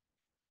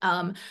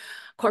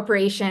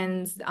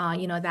 Corporations,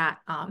 that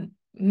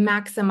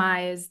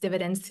maximize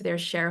dividends to their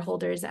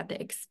shareholders at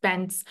the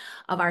expense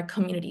of our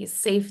community's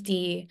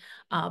safety,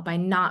 by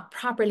not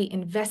properly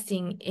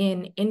investing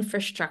in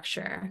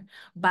infrastructure,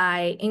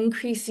 by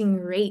increasing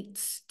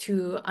rates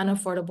to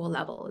unaffordable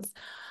levels,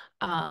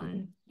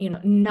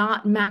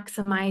 not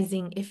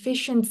maximizing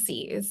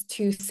efficiencies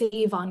to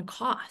save on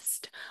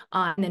cost,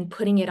 and then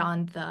putting it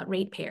on the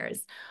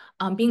ratepayers.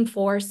 Being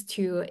forced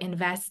to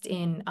invest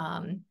in,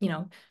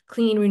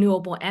 clean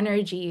renewable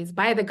energies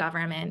by the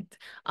government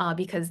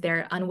because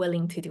they're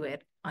unwilling to do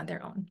it on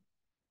their own.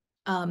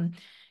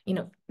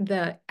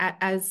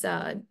 As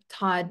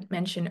Todd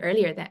mentioned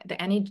earlier, that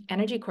the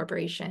Energy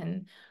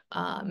Corporation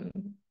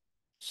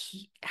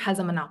has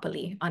a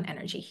monopoly on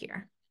energy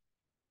here.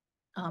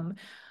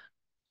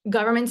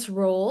 Government's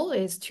role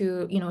is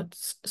to,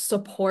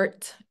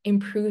 support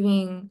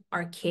improving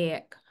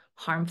archaic,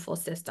 harmful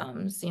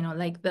systems,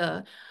 like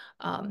the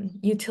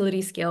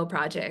utility scale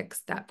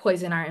projects that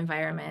poison our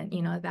environment,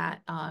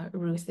 that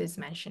Ruth is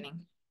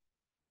mentioning.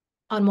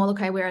 On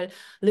Molokai, we're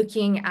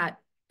looking at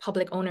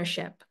public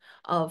ownership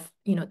of,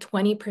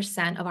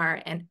 20% of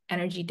our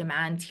energy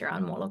demand here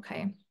on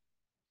Molokai.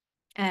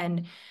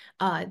 And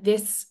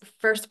this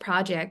first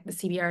project, the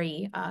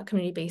CBRE,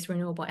 Community-Based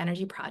Renewable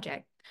Energy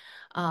Project,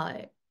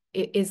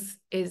 is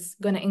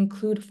going to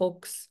include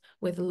folks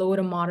with low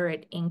to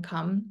moderate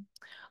income,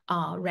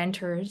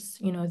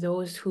 renters,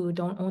 those who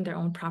don't own their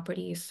own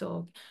properties,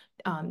 so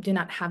do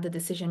not have the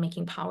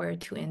decision-making power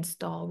to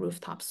install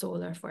rooftop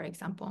solar, for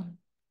example.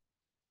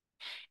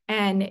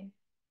 And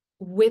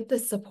with the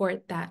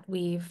support that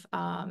we've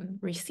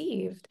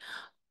received,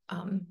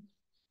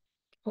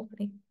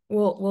 hopefully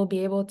we'll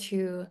be able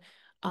to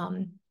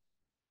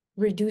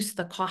reduce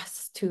the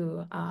costs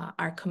to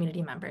our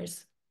community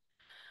members.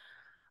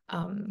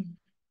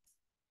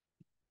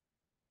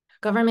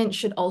 Government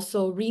should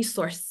also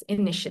resource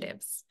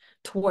initiatives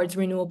towards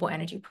renewable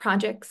energy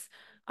projects,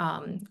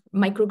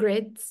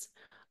 microgrids.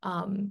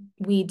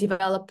 We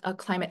developed a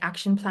climate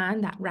action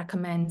plan that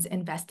recommends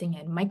investing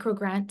in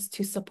microgrants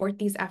to support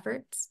these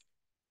efforts.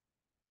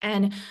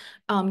 And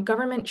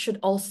government should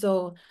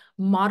also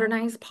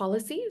modernize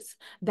policies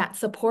that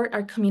support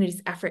our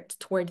community's efforts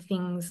toward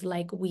things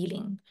like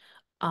wheeling,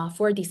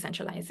 for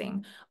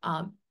decentralizing,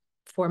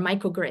 for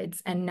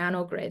microgrids and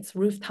nanogrids,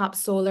 rooftop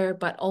solar,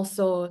 but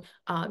also,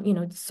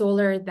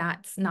 solar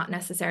that's not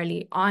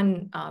necessarily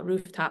on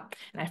rooftop.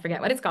 And I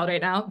forget what it's called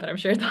right now, but I'm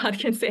sure Todd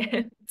can say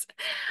it.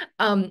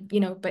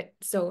 But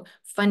so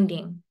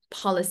funding,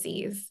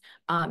 policies,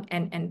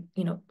 and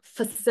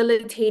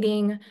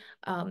facilitating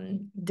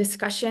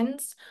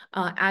discussions.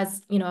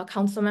 As a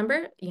council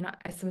member,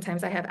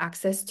 sometimes I have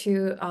access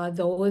to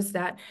those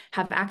that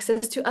have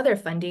access to other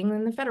funding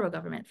in the federal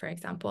government, for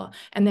example,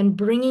 and then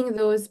bringing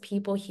those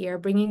people here,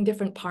 bringing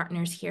different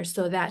partners here,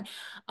 so that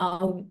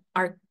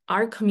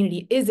our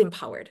community is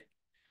empowered,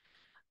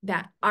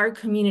 that our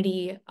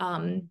community,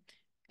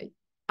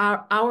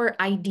 our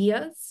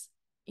ideas,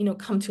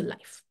 come to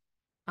life.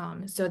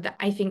 So that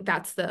I think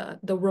that's the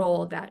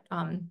role that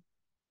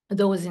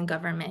those in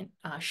government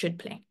should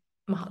play.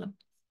 Mahalo.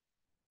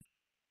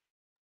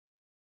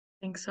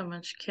 Thanks so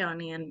much,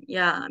 Keani. And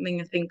yeah, I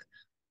mean, I think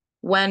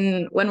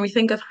when we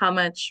think of how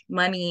much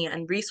money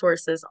and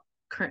resources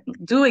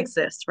do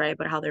exist, right,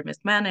 but how they're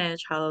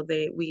mismanaged, how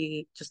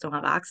we just don't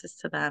have access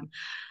to them,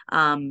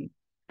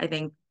 I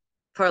think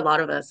for a lot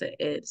of us,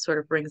 it sort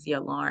of brings the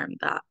alarm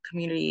that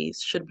communities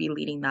should be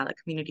leading that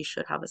community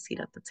should have a seat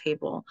at the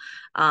table,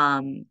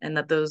 and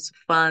that those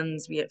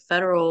funds, be it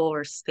federal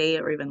or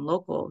state or even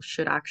local,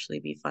 should actually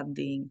be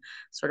funding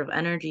sort of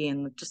energy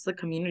and just the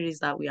communities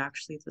that we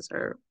actually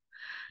deserve.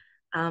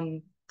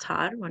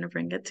 Todd, want to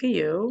bring it to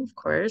you. Of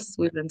course,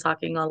 we've been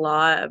talking a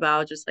lot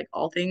about just like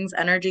all things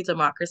energy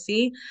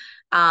democracy,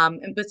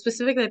 but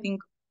specifically, I think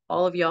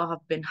all of y'all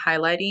have been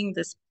highlighting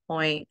this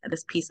point,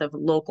 this piece of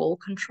local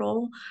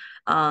control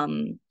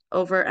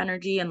over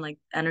energy and like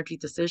energy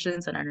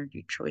decisions and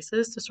energy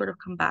choices to sort of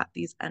combat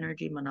these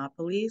energy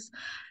monopolies.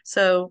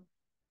 So,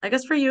 I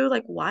guess for you,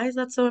 like, why is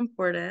that so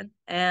important?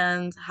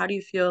 And how do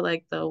you feel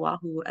like the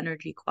Oahu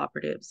Energy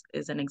Cooperatives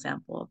is an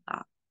example of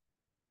that?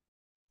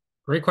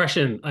 Great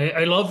question.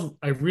 I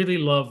really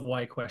love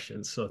why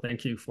questions. So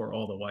thank you for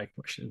all the why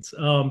questions.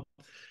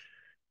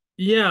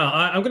 Yeah,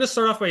 I'm going to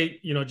start off by,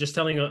 just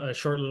telling a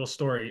short little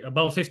story.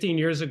 About 15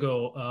 years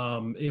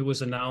ago, it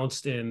was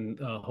announced in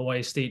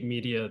Hawaii state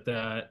media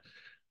that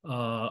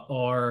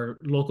our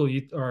local,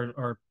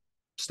 our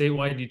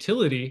statewide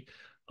utility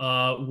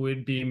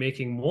would be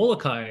making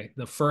Molokai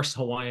the first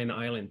Hawaiian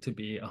island to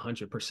be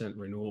 100%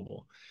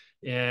 renewable.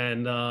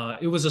 And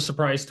it was a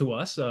surprise to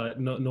us,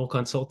 no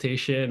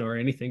consultation or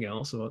anything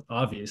else,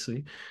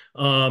 obviously.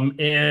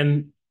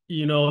 And,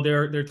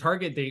 their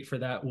target date for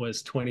that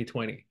was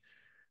 2020.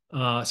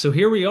 So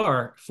here we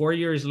are 4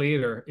 years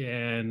later,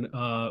 and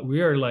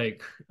we are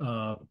like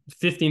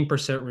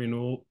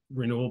 15%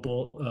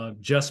 renewable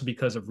just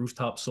because of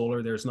rooftop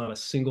solar. There's not a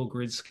single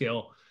grid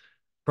scale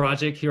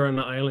project here on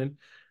the island.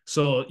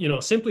 So,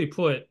 simply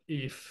put,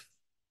 if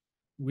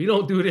we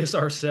don't do this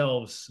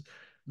ourselves,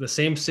 the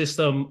same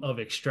system of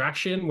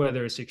extraction,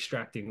 whether it's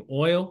extracting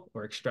oil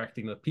or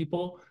extracting the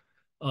people,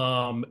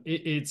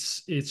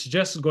 it's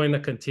just going to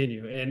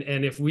continue.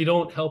 And if we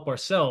don't help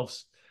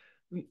ourselves,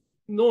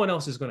 no one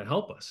else is going to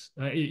help us.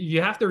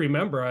 You have to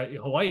remember,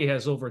 Hawaii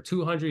has over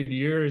 200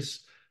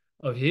 years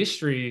of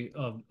history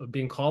of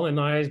being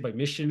colonized by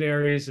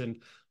missionaries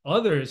and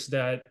others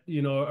that,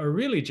 are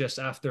really just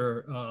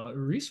after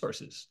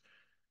resources.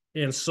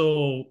 And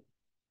so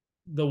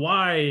the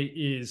why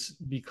is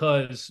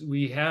because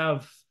we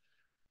have,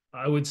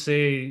 I would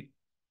say,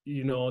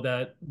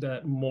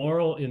 that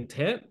moral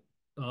intent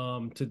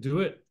to do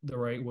it the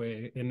right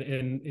way.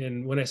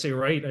 And when I say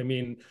right, I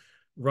mean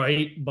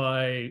right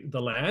by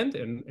the land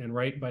and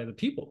right by the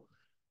people.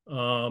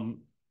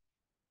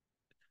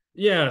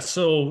 Yeah,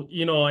 so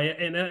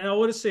I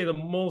want to say the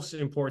most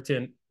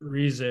important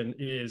reason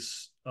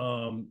is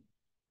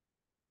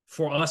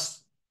for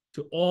us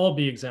to all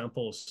be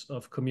examples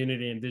of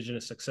community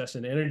indigenous success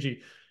in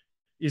energy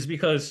is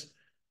because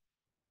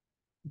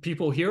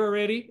people here are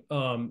ready.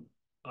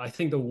 I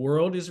think the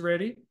world is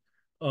ready.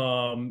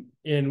 And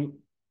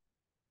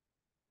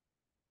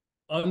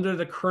under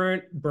the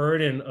current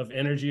burden of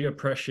energy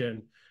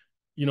oppression,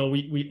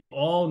 we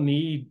all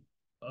need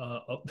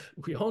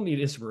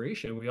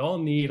inspiration. We all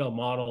need a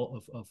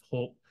model of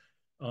hope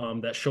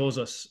that shows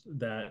us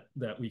that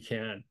we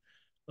can.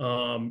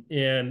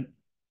 And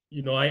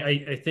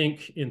I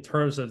think in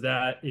terms of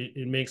that,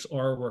 it makes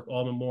our work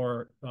all the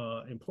more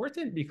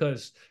important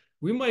because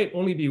we might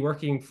only be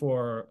working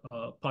for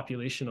a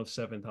population of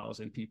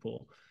 7,000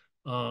 people,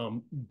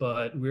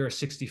 but we're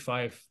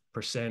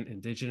 65%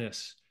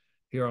 indigenous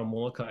here on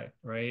Molokai,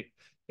 right?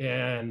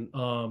 And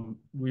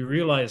we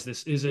realize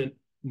this isn't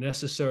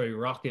necessarily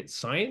rocket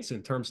science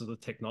in terms of the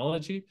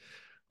technology,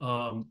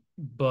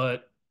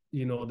 but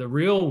the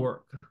real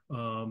work,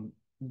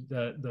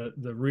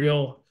 the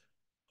real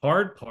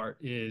hard part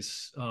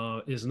is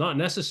not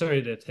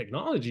necessarily the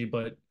technology,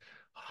 but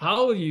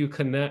how you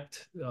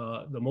connect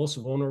the most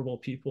vulnerable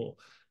people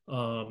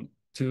to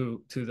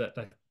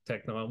that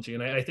technology.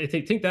 And I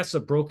think that's the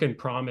broken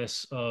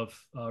promise of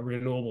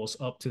renewables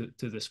up to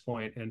this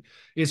point. And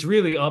it's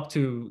really up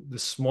to the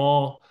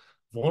small,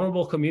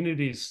 vulnerable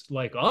communities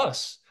like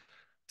us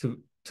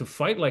to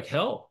fight like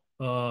hell,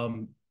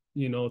 to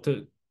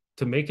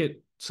make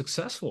it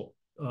successful,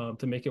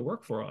 to make it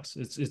work for us.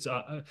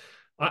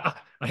 I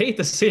hate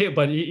to say it,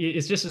 but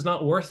it's just it's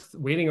not worth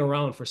waiting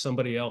around for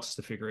somebody else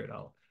to figure it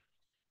out.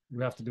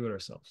 We have to do it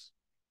ourselves.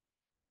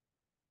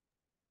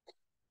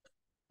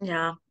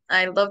 Yeah,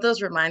 I love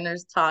those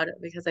reminders, Todd,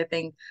 because I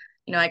think,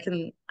 I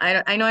know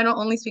I don't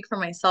only speak for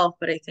myself,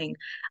 but I think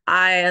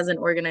I, as an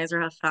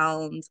organizer, have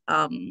found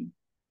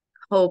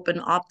hope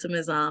and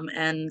optimism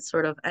and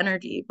sort of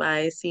energy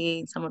by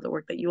seeing some of the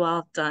work that you all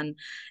have done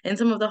in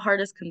some of the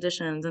hardest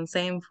conditions, and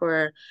same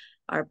for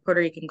our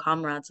Puerto Rican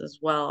comrades as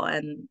well.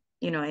 And,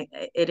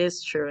 it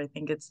is true. I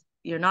think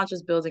you're not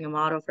just building a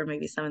model for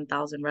maybe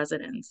 7,000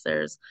 residents.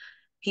 There's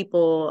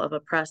people of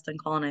oppressed and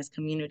colonized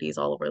communities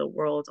all over the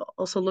world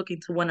also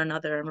looking to one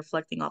another and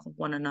reflecting off of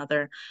one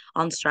another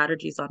on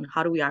strategies on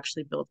how do we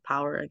actually build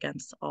power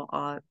against all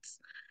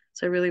odds.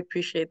 So I really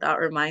appreciate that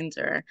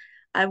reminder.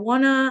 I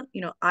wanna,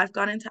 I've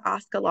gotten to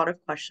ask a lot of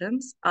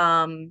questions,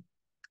 and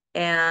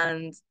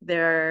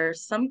there are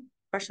some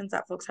questions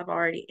that folks have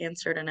already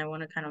answered, and I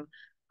want to kind of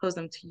pose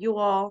them to you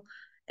all.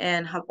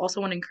 And have also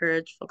want to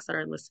encourage folks that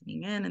are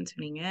listening in and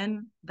tuning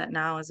in that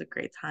now is a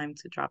great time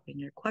to drop in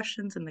your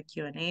questions in the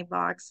Q&A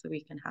box so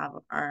we can have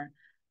our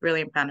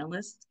brilliant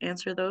panelists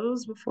answer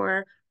those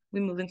before we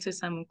move into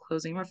some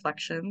closing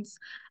reflections.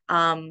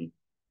 I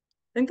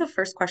think the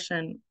first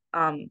question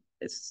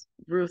is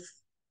Ruth.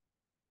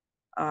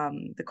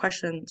 The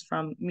question's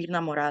from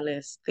Mirna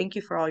Morales. Thank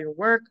you for all your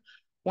work.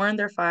 Weren't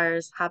there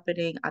fires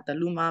happening at the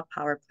Luma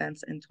power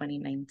plants in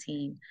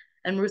 2019?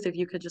 And Ruth, if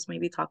you could just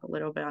maybe talk a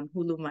little bit on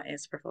who Luma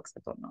is for folks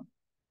that don't know.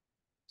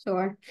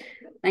 Sure.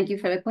 Thank you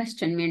for the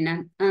question,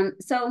 Mirna.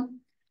 So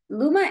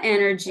Luma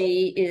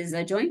Energy is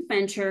a joint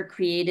venture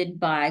created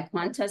by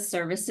Qantas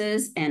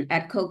Services and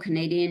ETCO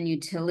Canadian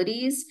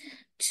Utilities,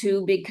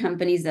 two big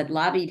companies that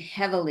lobbied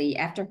heavily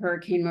after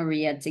Hurricane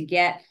Maria to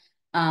get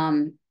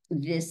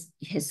this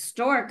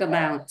historic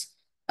amount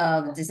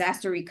of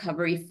disaster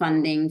recovery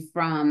funding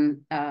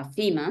from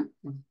FEMA,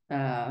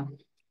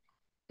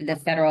 the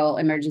Federal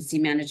Emergency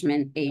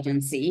Management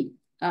Agency,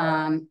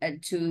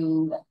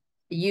 to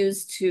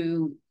use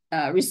to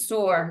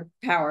restore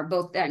power.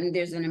 Both that, and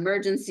there's an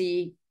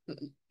emergency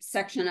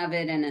section of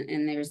it,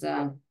 and there's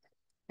a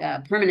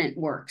permanent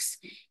works.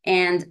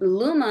 And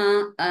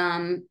Luma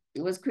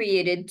was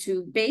created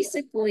to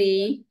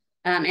basically,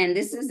 and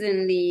this is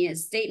in the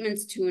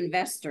statements to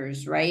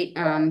investors, right?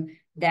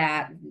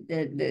 That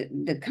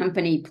the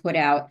company put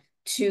out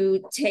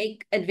to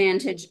take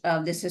advantage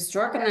of this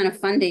historic amount of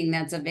funding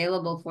that's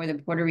available for the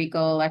Puerto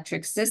Rico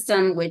electric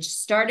system, which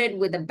started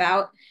with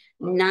about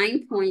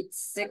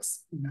 9.6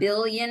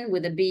 billion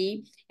with a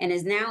B and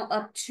is now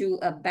up to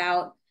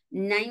about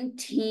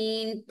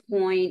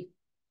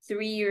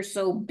 19.3 or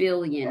so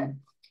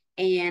billion.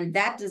 And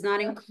that does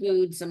not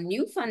include some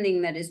new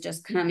funding that is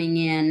just coming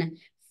in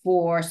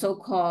for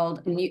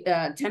so-called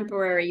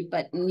temporary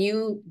but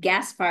new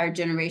gas-fired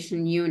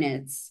generation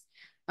units.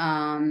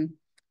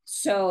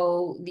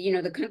 So,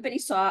 the company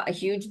saw a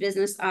huge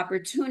business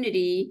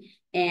opportunity,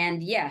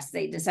 and yes,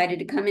 they decided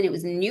to come in. It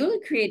was a newly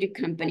created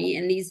company,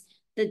 and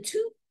the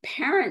two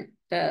parent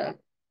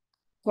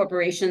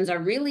corporations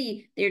are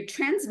really, they're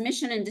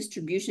transmission and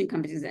distribution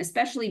companies,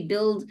 especially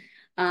build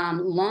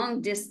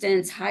long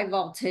distance, high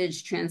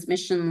voltage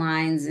transmission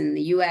lines in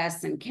the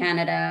US and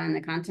Canada and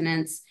the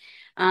continents,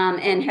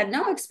 and had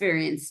no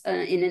experience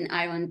in an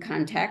island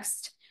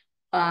context.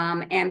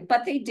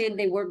 But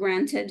they were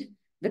granted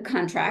the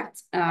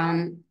contract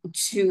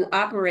to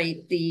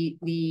operate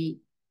the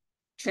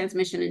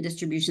transmission and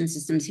distribution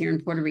systems here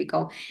in Puerto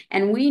Rico.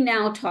 And we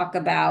now talk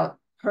about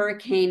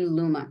Hurricane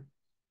Luma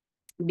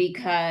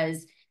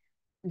because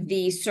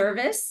the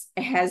service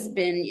has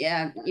been,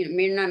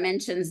 Mirna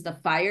mentions the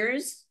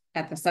fires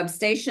at the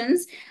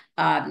substations.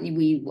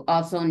 We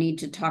also need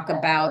to talk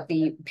about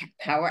the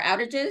power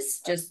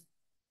outages, just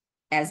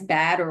as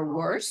bad or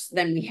worse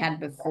than we had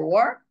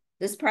before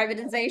this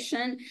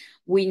privatization.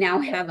 We now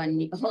have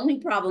a whole new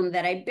problem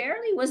that I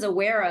barely was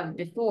aware of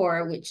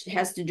before, which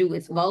has to do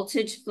with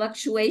voltage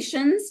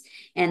fluctuations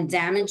and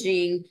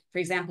damaging, for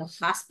example,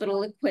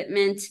 hospital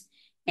equipment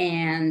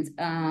and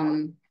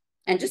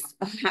just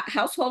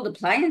household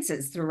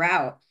appliances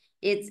throughout.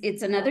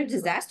 It's another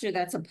disaster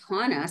that's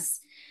upon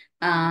us.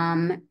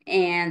 And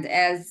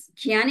as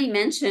Keani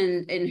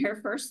mentioned in her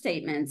first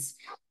statements,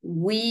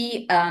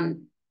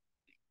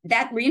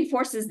 that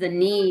reinforces the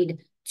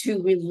need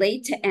to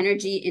relate to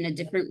energy in a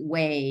different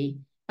way,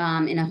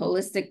 in a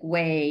holistic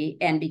way,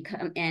 and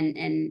become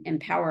and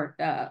empower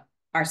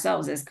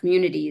ourselves as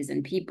communities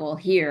and people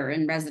here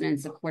and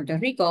residents of Puerto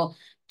Rico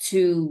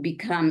to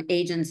become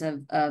agents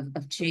of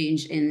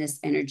change in this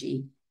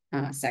energy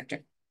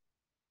sector.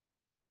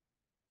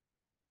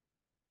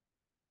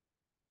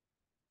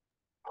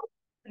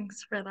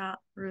 Thanks for that,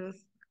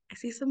 Ruth. I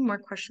see some more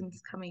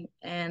questions coming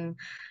in.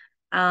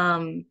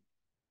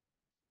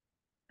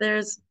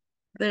 There's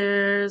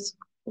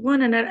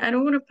one, and I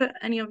don't want to put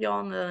any of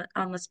y'all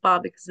on the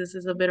spot because this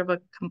is a bit of a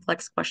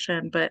complex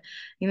question, but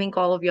I think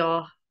all of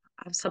y'all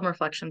have some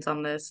reflections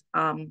on this.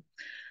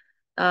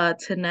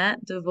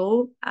 Tanette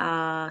DeVoe,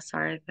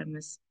 sorry if I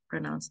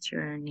mispronounced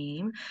your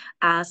name,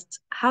 asked,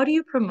 how do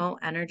you promote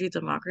energy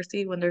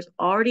democracy when there's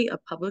already a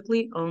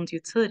publicly owned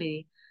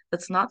utility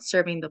that's not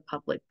serving the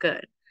public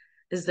good?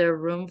 Is there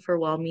room for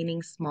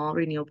well-meaning small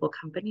renewable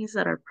companies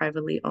that are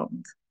privately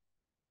owned?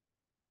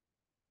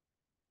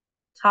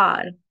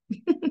 Todd.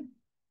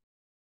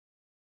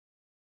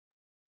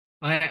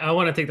 I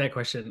want to take that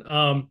question.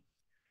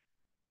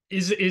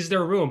 Is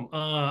there room?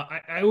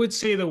 I would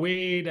say the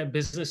way that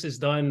business is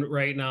done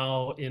right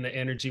now in the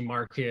energy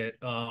market,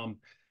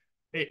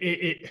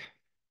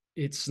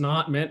 it's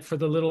not meant for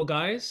the little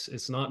guys.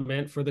 It's not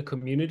meant for the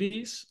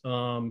communities.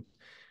 And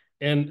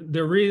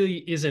there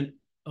really isn't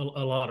a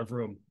lot of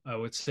room, I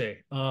would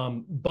say.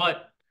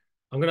 But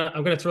I'm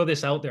gonna throw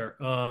this out there.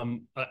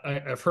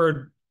 I've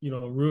heard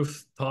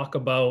Ruth talk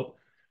about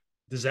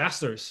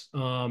disasters,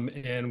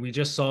 and we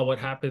just saw what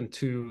happened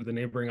to the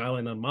neighboring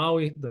island on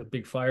Maui, the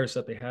big fires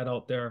that they had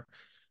out there.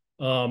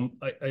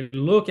 I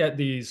look at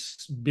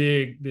these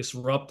big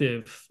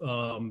disruptive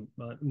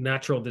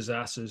natural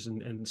disasters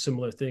and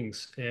similar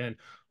things. And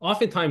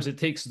oftentimes it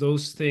takes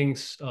those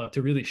things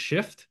to really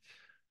shift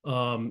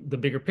the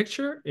bigger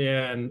picture.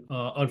 And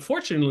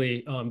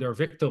unfortunately, there are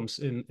victims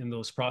in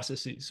those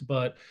processes.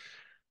 But,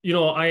 you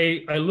know,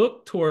 I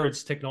look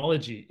towards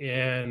technology,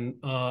 and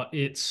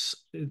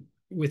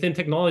within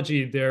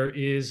technology, there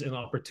is an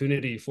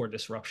opportunity for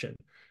disruption,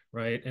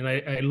 right? And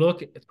I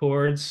look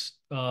towards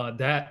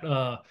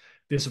that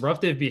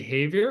disruptive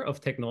behavior of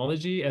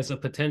technology as a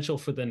potential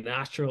for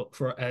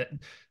the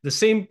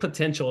same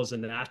potential as a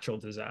natural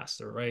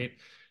disaster, right?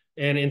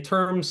 And in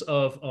terms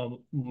of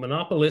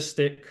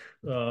monopolistic,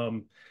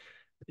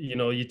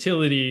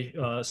 utility,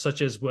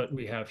 such as what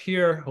we have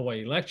here,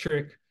 Hawaii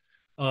Electric,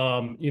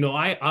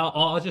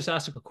 I'll just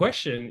ask a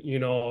question.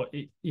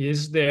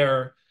 Is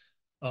there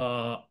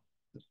a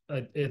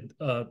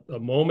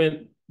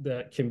moment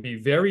that can be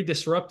very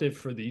disruptive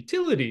for the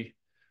utility,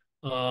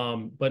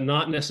 but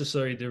not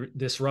necessarily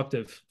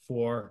disruptive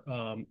for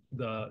our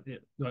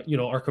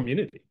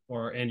community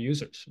or our end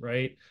users,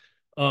 right?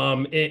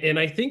 And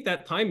I think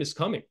that time is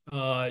coming.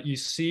 You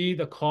see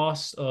the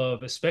cost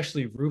of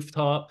especially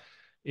rooftop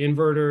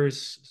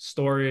inverters,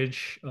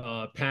 storage,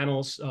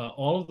 panels,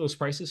 all of those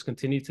prices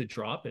continue to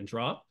drop and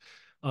drop.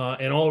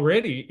 And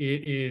already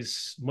it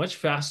is much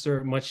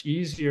faster, much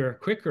easier,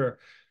 quicker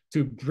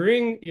to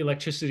bring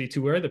electricity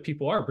to where the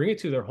people are, bring it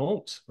to their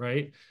homes,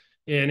 right?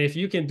 And if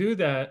you can do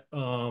that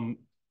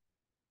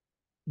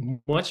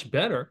much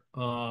better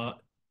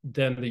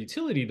than the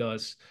utility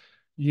does,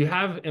 you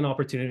have an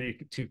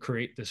opportunity to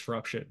create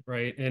disruption,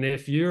 right? And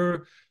if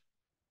you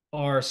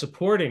are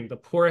supporting the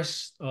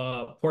poorest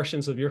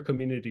portions of your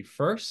community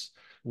first,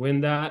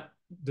 when that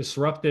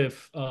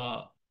disruption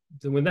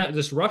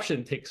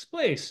takes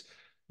place,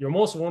 your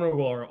most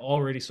vulnerable are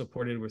already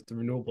supported with the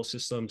renewable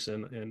systems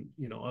and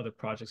other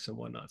projects and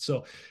whatnot.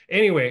 So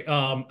anyway,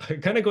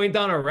 kind of going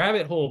down a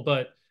rabbit hole,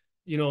 but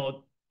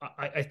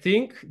I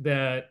think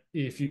that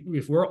if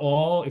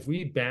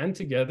we band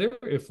together,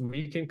 if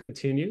we can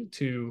continue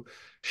to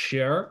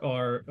share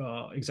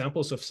our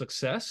examples of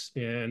success,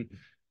 and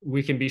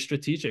we can be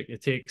strategic.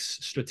 It takes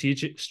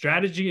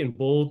strategy and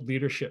bold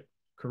leadership,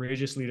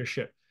 courageous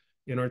leadership,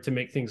 in order to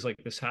make things like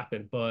this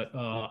happen. But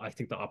I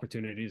think the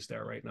opportunity is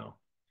there right now.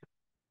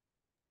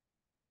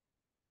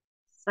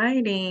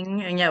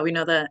 Exciting. And yeah, we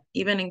know that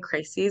even in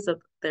crises,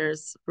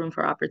 there's room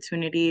for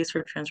opportunities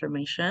for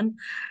transformation.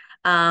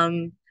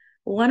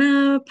 Want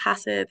to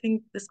pass it. I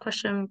think this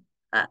question,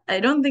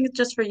 I don't think it's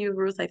just for you,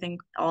 Ruth. I think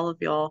all of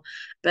y'all.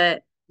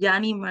 But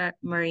Yanni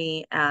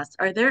Marie asked,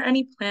 are there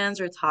any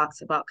plans or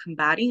talks about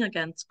combating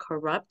against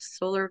corrupt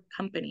solar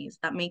companies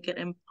that make it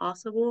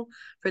impossible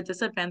for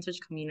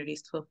disadvantaged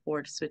communities to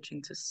afford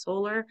switching to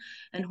solar,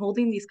 and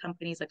holding these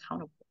companies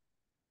accountable?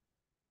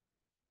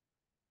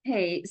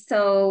 Hey,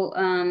 so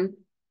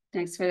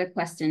thanks for the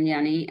question,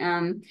 Yanni.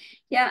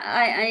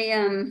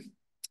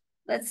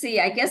 Let's see,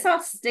 I guess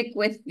I'll stick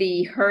with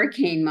the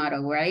hurricane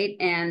model, right?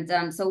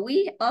 And so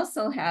we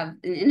also have,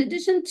 in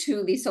addition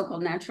to the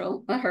so-called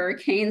natural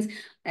hurricanes,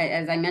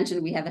 as I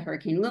mentioned, we have the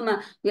Hurricane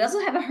Luma. We also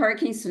have a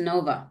Hurricane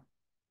Sonova,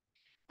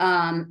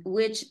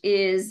 which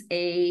is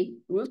a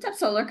rooftop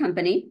solar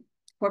company,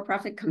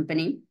 for-profit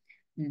company,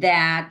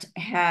 that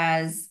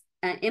has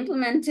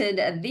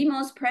implemented the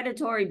most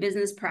predatory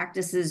business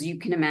practices you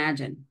can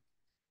imagine.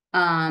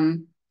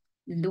 One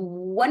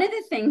of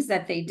the things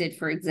that they did,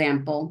 for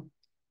example,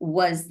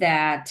 was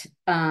that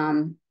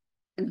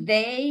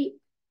they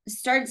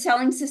started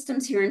selling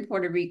systems here in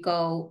Puerto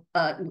Rico,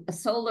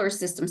 solar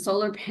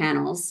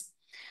panels,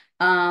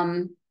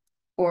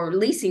 or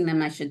leasing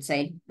them, I should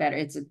say, better.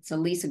 It's a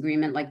lease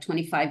agreement, like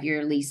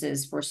 25-year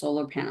leases for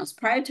solar panels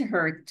prior to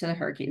the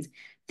hurricanes,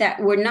 that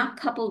were not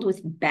coupled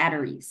with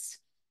batteries.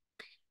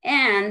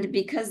 And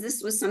because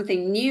this was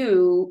something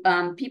new,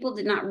 people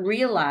did not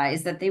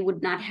realize that they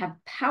would not have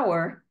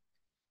power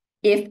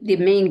if the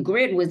main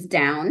grid was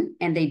down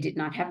and they did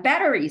not have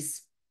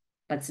batteries.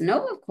 But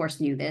Sonova, of course,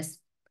 knew this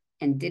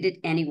and did it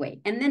anyway.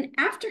 And then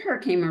after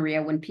Hurricane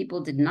Maria, when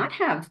people did not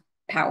have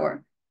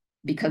power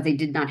because they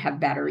did not have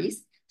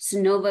batteries,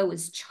 Sonova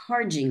was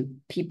charging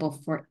people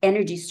for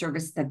energy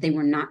service that they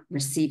were not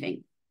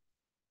receiving,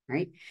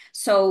 right?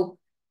 So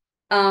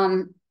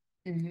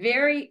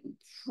very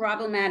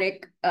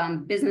problematic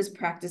business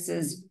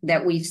practices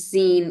that we've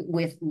seen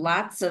with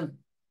lots of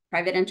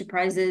private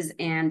enterprises.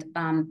 And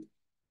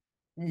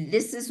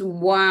this is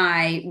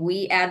why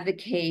we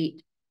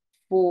advocate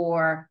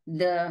for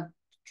the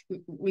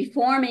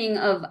reforming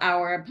of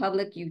our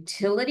public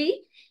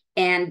utility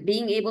and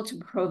being able to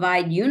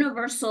provide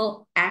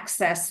universal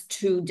access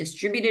to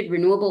distributed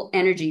renewable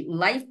energy,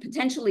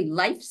 potentially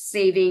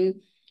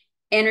life-saving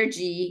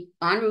energy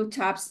on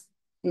rooftops,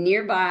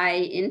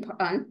 nearby,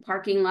 on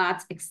parking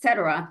lots,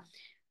 etc.,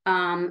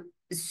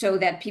 so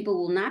that people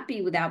will not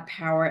be without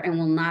power and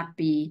will not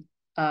be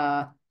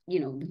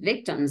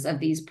victims of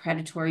these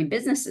predatory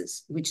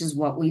businesses, which is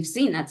what we've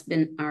seen. That's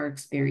been our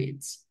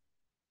experience.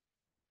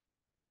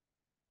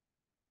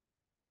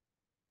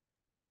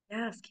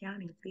 Yes,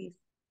 Keani, please.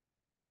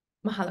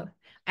 Mahalo.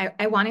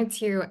 I wanted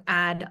to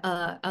add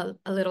a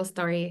little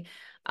story,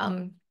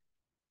 kind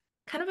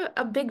of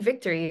a big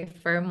victory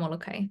for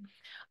Molokai.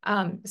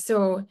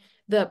 So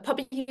the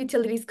Public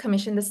Utilities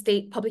Commission, the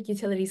State Public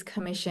Utilities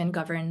Commission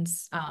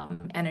governs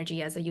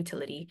energy as a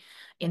utility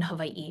in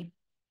Hawaii.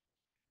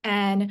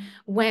 And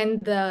when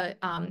the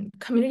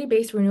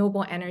community-based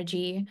renewable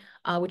energy,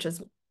 which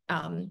was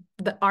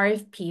the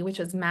RFP, which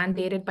was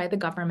mandated by the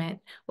government,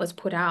 was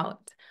put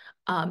out,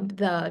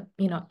 the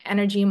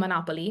energy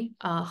monopoly,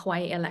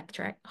 Hawaiian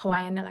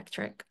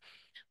Electric,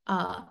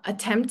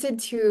 attempted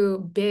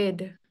to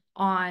bid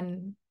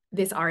on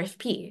this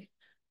RFP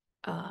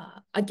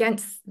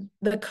against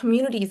the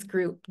communities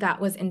group that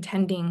was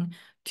intending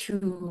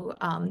to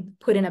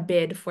put in a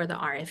bid for the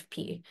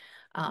RFP.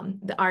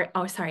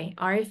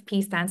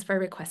 RFP stands for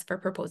Request for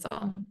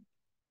Proposal,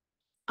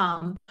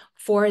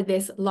 for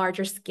this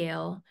larger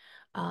scale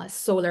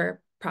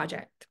solar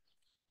project.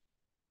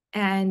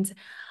 And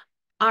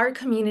our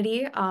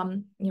community,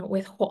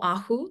 with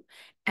Ho'ahu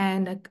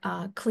and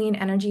Clean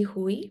Energy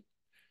Hui,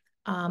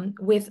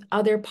 with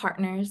other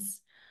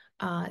partners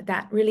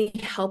that really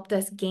helped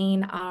us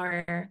gain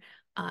our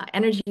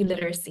energy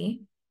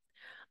literacy,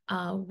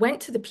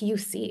 went to the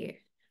PUC,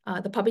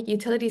 the Public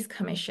Utilities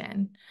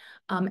Commission,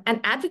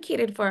 and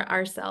advocated for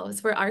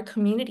ourselves, for our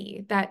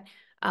community, that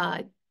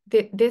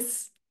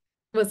this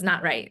was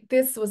not right.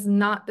 This was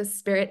not the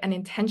spirit and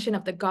intention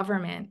of the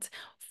government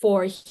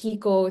for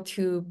HECO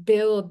to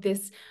build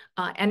this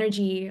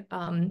energy,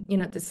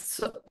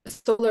 this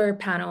solar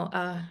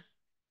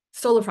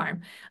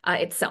farm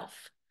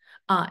itself.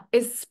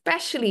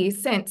 Especially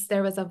since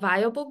there was a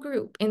viable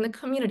group in the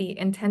community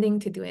intending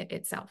to do it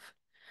itself.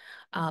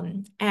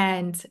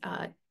 And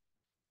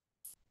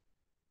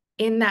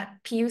in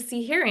that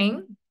PUC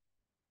hearing,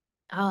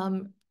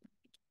 I'm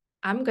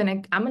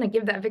gonna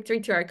give that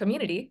victory to our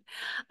community.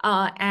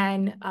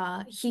 And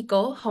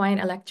HECO, Hawaiian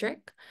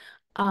Electric,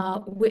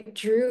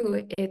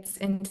 withdrew its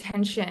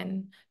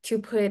intention to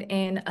put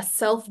in a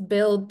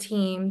self-build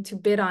team to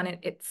bid on it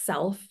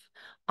itself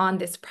on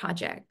this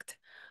project.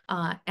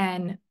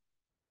 And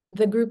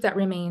the group that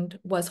remained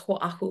was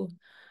Ho'ahu,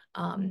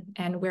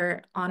 and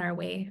we're on our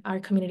way. Our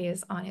community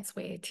is on its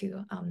way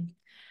to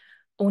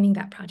owning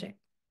that project.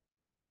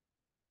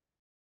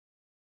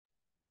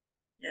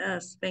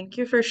 Yes, thank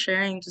you for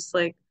sharing just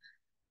like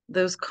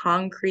those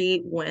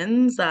concrete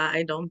wins that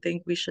I don't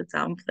think we should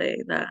downplay,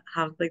 that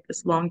have like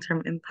this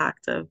long-term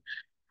impact of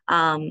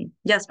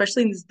yeah,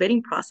 especially in these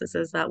bidding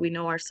processes that we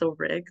know are so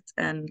rigged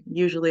and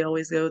usually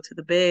always go to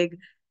the big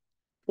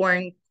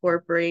foreign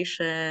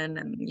corporation,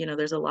 and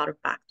there's a lot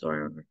of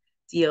backdoor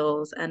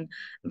deals. And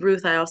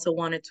Ruth, I also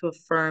wanted to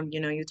affirm,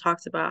 you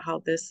talked about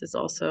how this is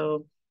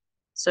also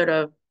sort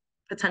of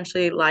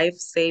potentially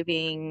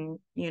life-saving,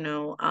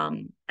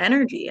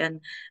 energy.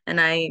 And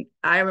I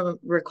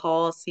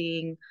recall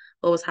seeing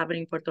what was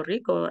happening in Puerto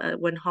Rico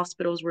when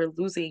hospitals were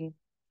losing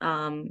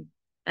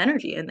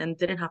energy and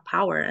didn't have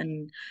power,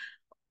 and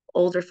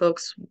older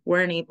folks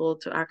weren't able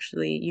to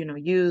actually,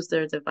 use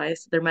their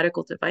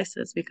medical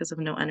devices because of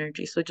no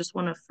energy. So I just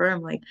want to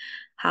affirm like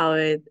how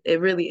it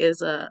really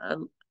is a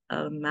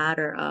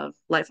matter of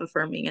life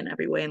affirming in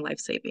every way and life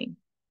saving.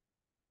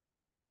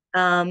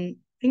 I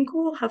think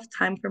we'll have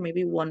time for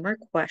maybe one more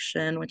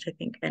question, which I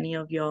think any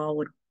of y'all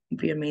would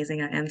be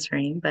amazing at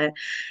answering. But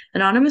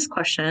anonymous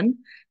question: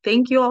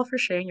 thank you all for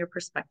sharing your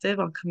perspective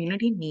on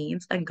community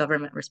needs and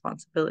government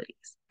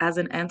responsibilities. As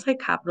an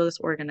anti-capitalist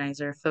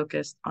organizer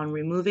focused on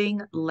removing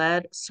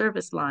lead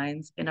service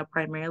lines in a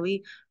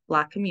primarily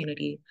Black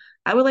community,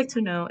 I would like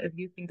to know if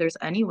you think there's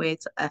any way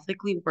to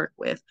ethically work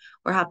with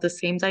or have the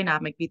same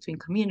dynamic between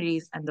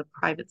communities and the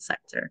private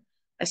sector.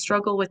 I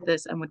struggle with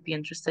this and would be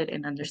interested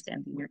in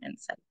understanding your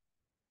insight.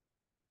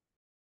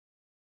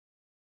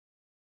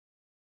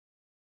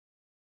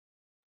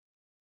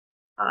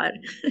 Odd.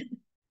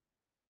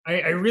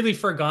 I really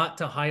forgot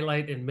to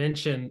highlight and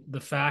mention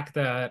the fact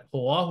that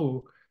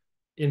Oahu,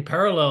 in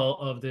parallel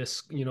of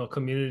this,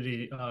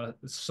 community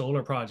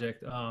solar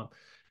project,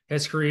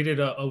 has created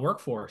a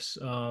workforce.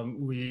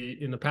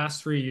 In the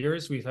past 3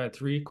 years, we've had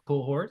 3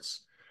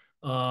 cohorts,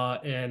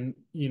 and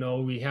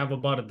we have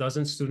about a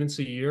dozen students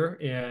a year,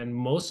 and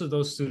most of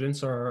those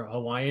students are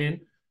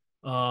Hawaiian,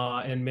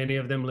 and many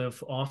of them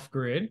live off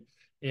grid.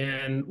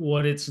 And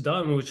what it's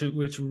done,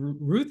 which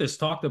Ruth has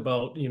talked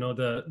about,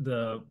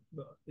 the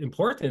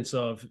importance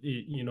of,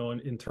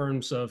 in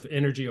terms of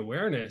energy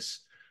awareness.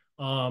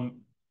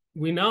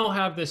 We now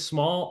have this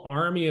small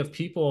army of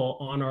people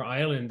on our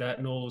island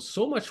that knows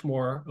so much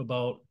more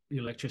about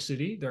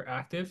electricity. They're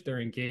active,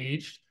 they're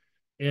engaged.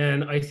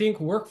 And I think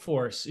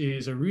workforce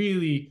is a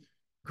really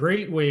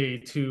great way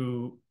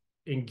to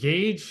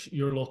engage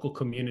your local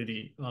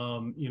community.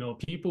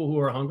 People who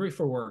are hungry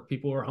for work,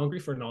 people who are hungry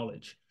for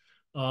knowledge.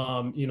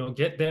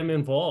 Get them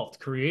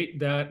involved, create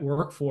that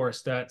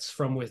workforce that's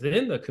from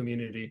within the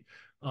community.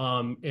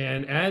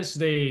 And as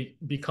they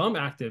become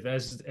active,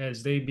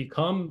 as they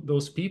become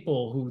those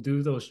people who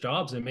do those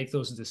jobs and make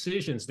those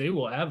decisions, they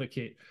will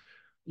advocate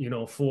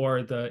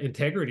for the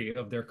integrity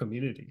of their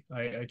community.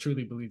 I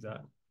truly believe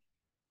that.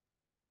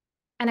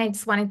 And I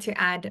just wanted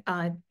to add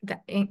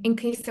that in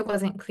case it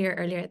wasn't clear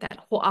earlier, that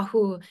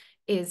Ho'ahu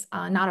is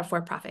not a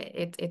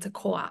for-profit, it's a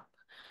co-op.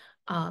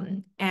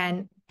 And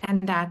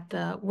that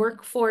the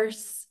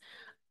workforce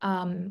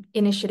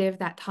initiative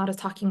that Todd is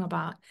talking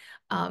about,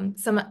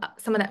 some of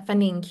that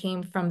funding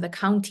came from the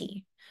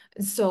county.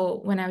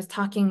 So when I was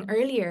talking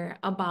earlier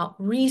about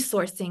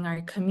resourcing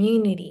our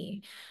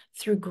community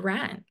through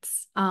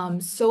grants,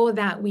 so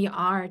that we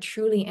are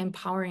truly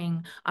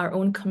empowering our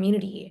own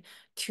community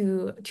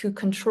to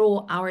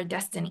control our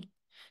destiny,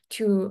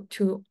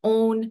 to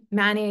own,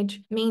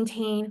 manage,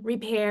 maintain,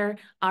 repair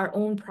our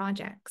own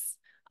projects,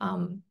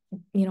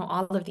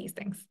 all of these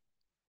things.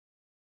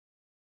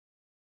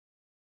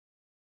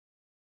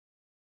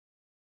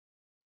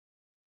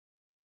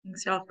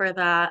 Thanks y'all for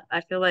that.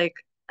 I feel like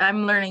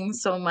I'm learning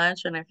so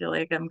much, and I feel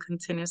like I'm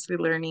continuously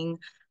learning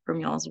from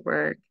y'all's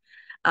work.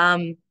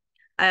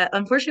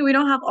 Unfortunately, we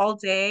don't have all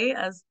day,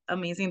 as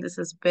amazing this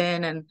has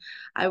been, and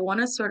I want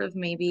to sort of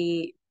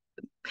maybe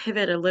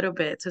pivot a little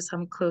bit to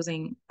some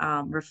closing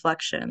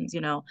reflections.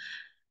 In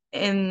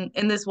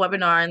this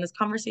webinar, in this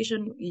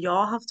conversation,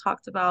 y'all have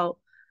talked about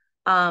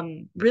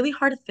really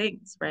hard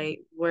things, right?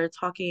 We're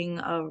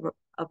talking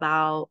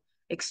about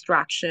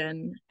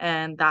extraction,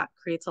 and that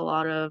creates a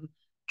lot of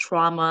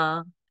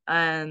trauma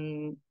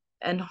and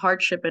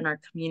hardship in our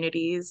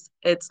communities.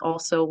 It's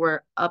also, we're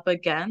up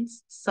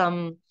against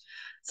some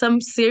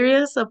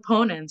serious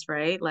opponents,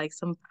 right? Like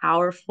some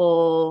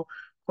powerful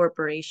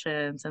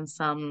corporations and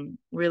some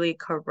really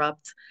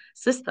corrupt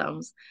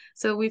systems.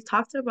 So we've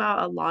talked about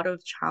a lot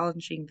of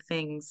challenging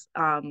things.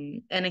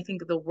 And I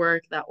think the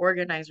work that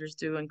organizers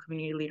do and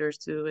community leaders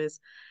do is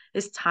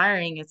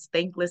tiring, it's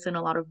thankless in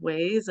a lot of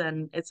ways,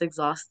 and it's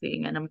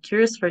exhausting. And I'm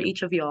curious for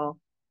each of y'all,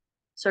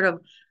 sort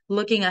of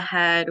looking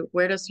ahead,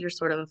 where does your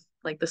sort of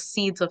like the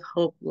seeds of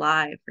hope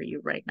lie for you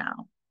right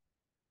now?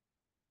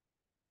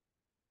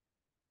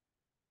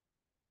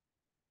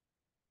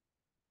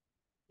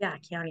 Yeah,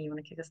 Keani, you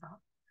want to kick us off?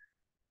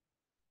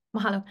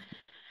 Mahalo.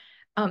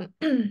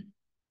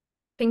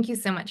 Thank you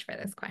so much for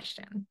this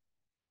question.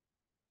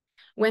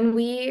 When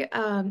we,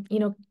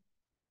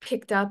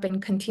 picked up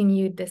and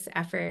continued this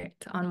effort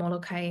on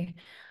Molokai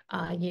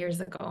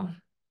years ago,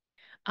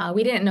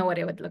 we didn't know what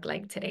it would look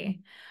like today.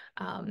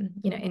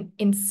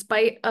 In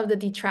spite of the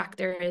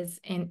detractors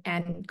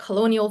and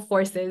colonial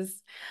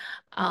forces,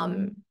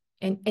 and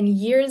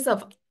years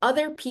of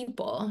other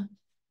people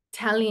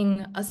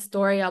telling a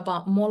story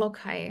about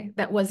Molokai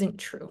that wasn't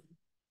true,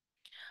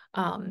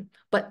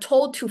 but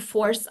told to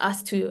force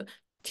us to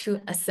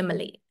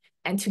assimilate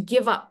and to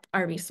give up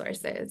our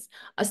resources,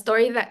 a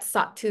story that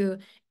sought to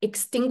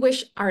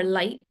extinguish our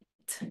light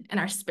and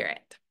our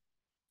spirit.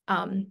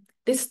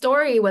 This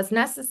story was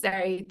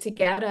necessary to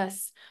get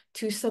us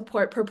to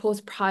support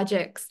proposed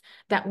projects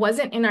that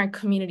wasn't in our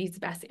community's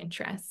best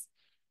interest,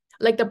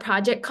 like the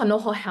project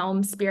Kanoho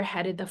Helm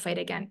spearheaded the fight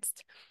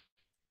against.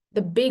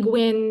 The Big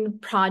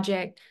Wind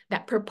project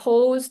that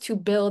proposed to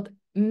build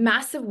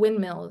massive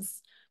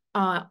windmills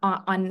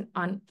on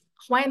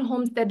Hawaiian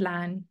homestead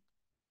land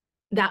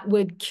that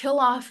would kill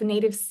off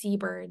native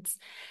seabirds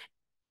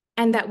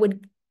and that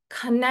would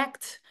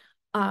connect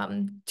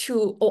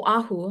to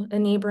Oahu, a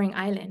neighboring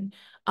island,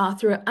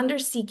 through an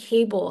undersea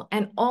cable,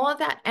 and all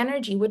that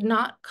energy would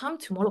not come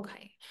to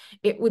Molokai.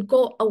 It would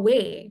go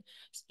away,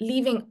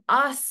 leaving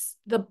us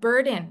the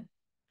burden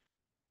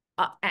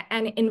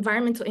and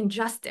environmental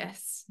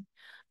injustice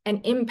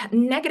and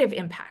negative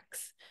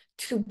impacts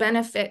to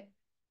benefit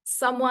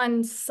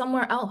someone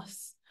somewhere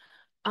else.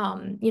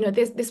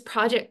 This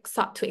project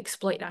sought to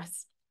exploit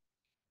us.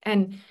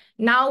 And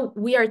now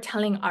we are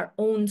telling our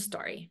own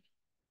story,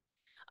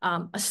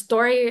 a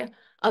story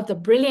of the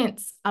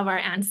brilliance of our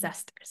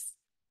ancestors,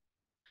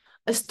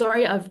 a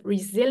story of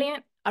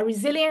a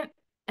resilient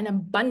and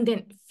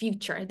abundant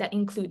future that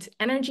includes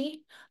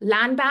energy,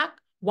 land back,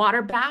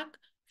 water back,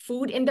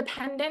 food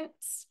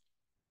independence.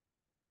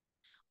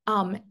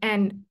 I'm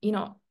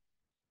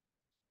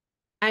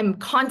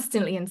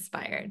constantly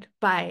inspired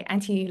by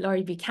Auntie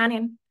Laurie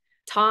Buchanan,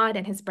 Todd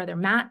and his brother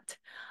Matt,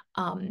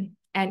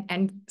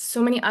 and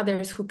so many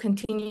others who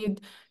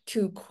continued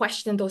to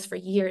question those for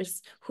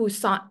years, who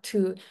sought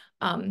to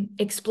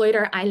exploit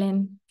our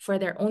island for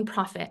their own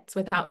profits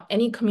without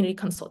any community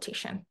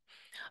consultation.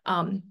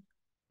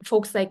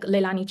 Folks like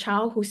Leilani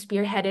Chow, who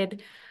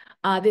spearheaded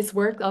this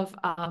work of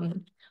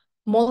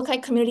Molokai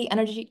Community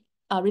Energy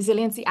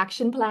Resiliency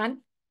Action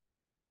Plan.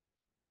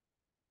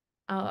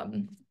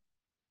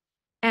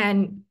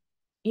 And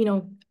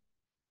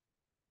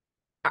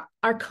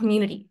our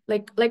community,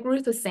 like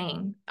Ruth was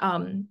saying,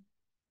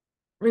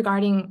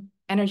 regarding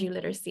energy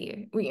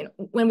literacy.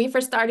 When we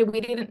first started, we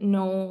didn't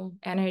know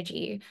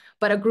energy,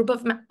 but a group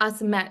of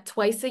us met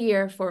twice a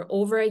year for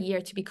over a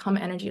year to become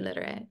energy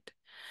literate.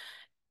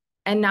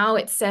 And now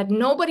it's said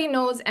nobody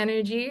knows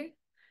energy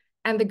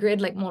and the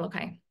grid like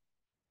Molokai.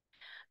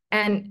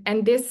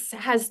 And this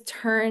has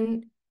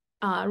turned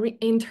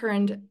in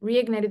turn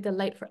reignited the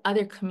light for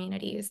other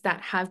communities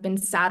that have been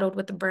saddled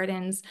with the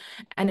burdens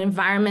and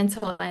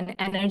environmental and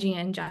energy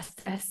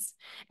injustice.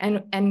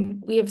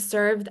 And we have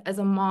served as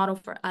a model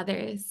for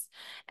others.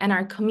 And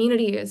our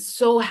community is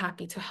so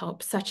happy to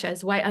help, such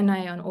as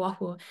Waianae on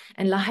Oahu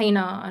and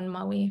Lahaina on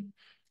Maui.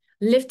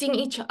 Lifting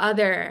each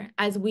other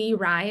as we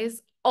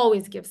rise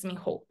always gives me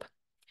hope.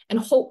 And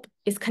hope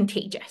is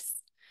contagious.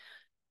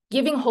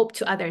 Giving hope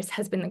to others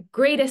has been the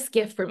greatest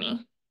gift for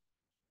me,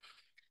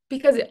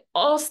 because it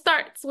all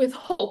starts with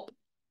hope.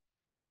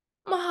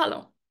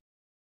 Mahalo.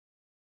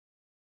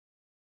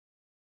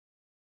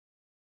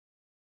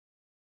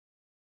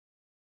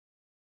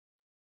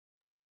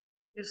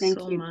 Thank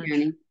so you, much.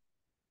 Keani.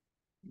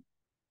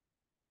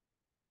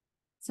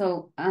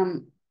 So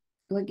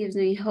what gives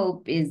me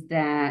hope is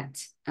that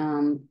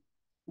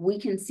we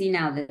can see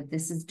now that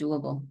this is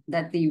doable,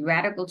 that the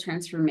radical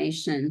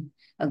transformation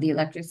of the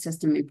electric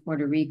system in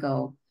Puerto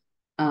Rico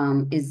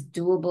is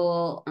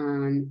doable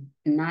on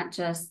not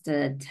just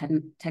the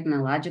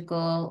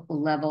technological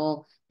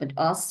level, but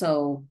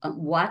also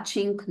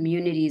watching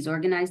communities,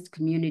 organized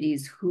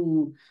communities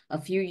who a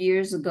few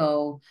years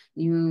ago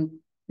knew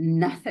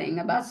nothing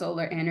about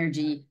solar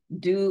energy,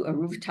 do a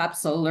rooftop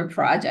solar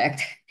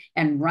project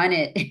and run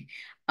it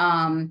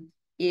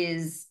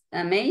is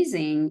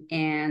amazing,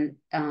 and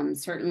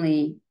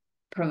certainly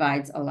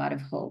provides a lot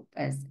of hope,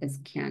 as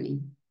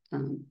Keani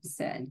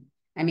said.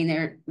 I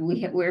mean,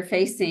 we're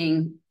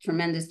facing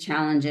tremendous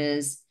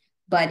challenges,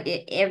 but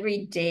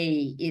every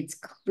day it's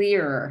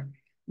clearer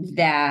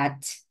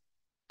that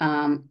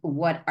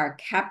what our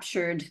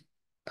captured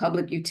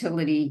public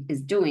utility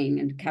is doing,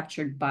 and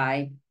captured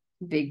by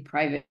big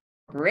private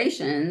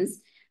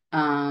corporations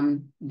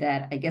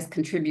that I guess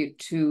contribute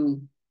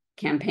to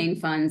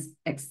campaign funds,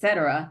 et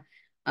cetera,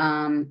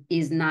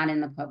 is not in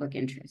the public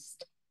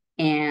interest.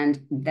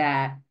 And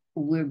that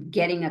we're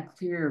getting a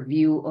clearer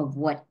view of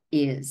what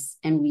is.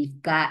 And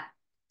we've got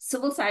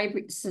civil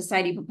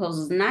society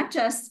proposals, not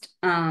just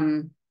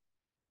Queremos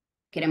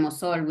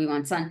Sol, We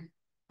Want Sun,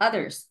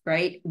 others,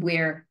 right?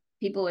 Where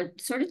people are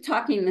sort of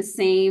talking the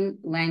same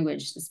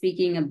language,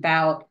 speaking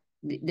about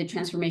the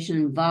transformation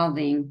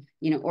involving,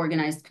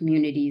 organized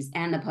communities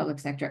and the public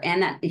sector,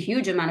 and that the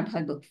huge amount of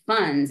public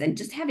funds, and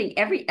just having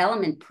every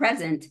element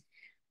present,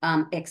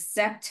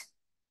 except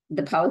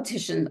the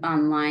politicians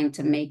online,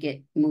 to make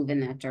it move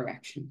in that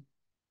direction.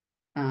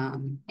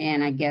 And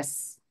I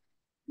guess,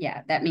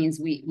 yeah, that means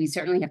we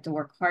certainly have to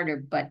work harder,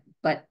 but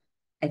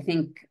I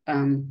think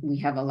we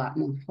have a lot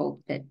more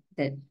hope that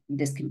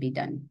this can be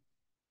done.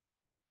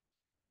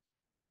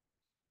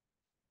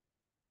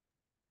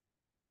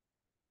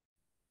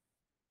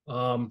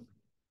 I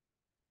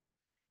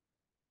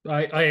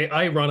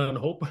run on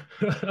hope.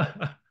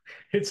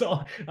 It's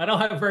all, I don't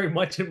have very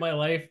much in my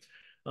life.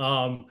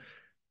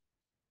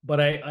 But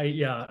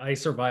I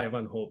survive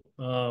on hope.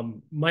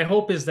 My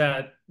hope is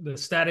that the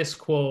status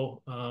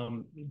quo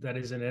that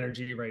is in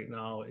energy right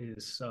now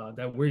is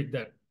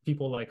that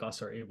people like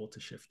us are able to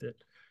shift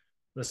it.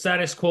 The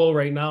status quo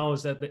right now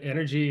is that the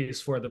energy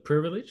is for the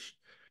privileged.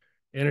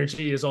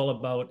 Energy is all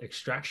about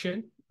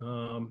extraction.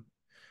 And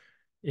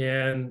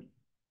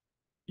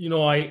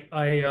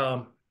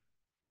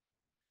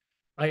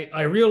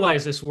I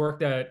realize this work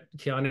that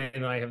Keani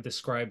and I have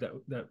described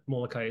that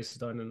Molokai has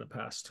done in the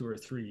past 2 or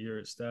 3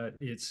 years, that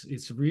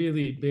it's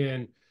really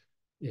been,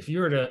 if you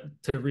were to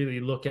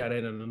really look at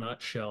it in a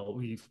nutshell,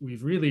 we've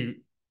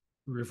really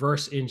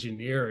reverse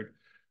engineered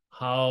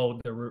how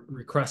the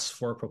request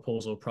for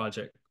proposal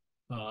project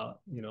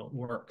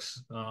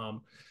works.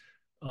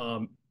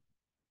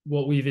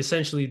 What we've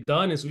essentially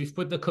done is we've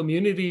put the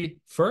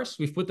community first.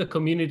 We've put the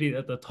community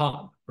at the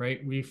top,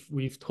 right?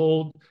 We've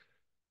told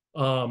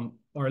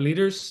our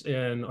leaders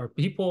and our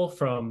people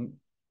from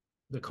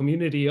the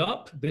community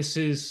up, this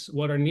is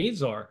what our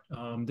needs are.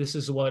 This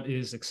is what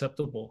is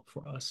acceptable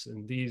for us.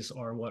 And these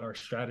are what our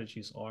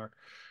strategies are.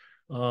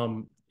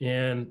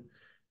 And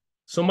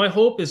so my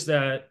hope is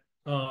that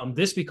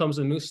this becomes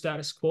a new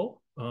status quo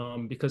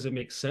because it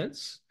makes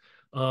sense.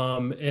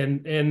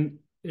 And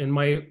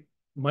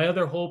my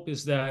other hope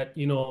is that,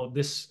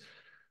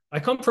 I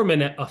come from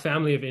a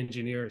family of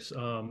engineers.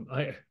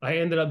 I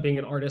ended up being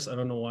an artist. I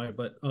don't know why,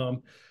 but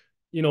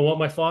what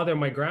my father and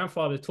my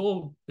grandfather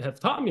have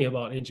taught me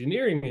about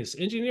engineering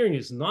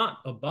is not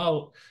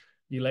about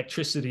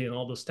electricity and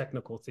all those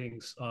technical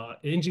things.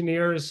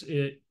 Engineers,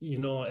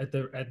 at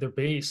their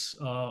base,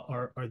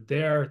 are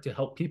there to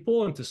help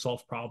people and to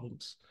solve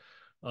problems.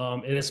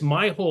 And it's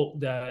my hope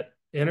that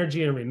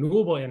energy and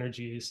renewable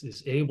energy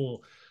is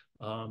able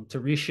to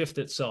reshift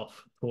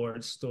itself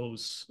towards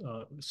those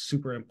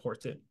super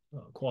important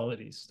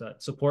qualities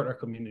that support our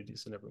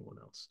communities and everyone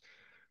else.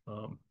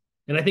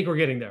 And I think we're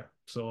getting there.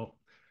 So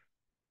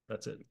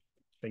that's it.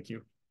 Thank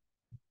you.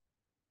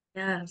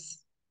 Yes.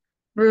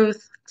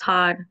 Ruth,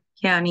 Todd,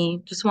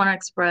 Keani, just want to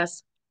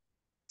express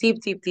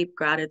deep, deep, deep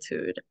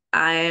gratitude.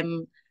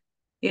 I'm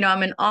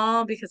in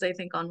awe because I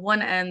think on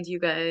one end, you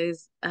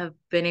guys have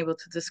been able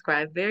to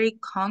describe very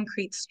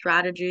concrete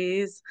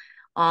strategies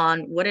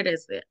on what it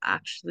is it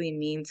actually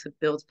means to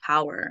build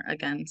power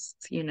against,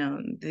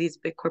 these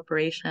big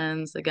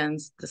corporations,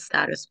 against the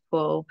status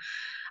quo.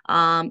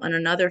 On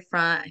another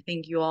front, I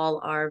think you all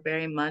are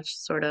very much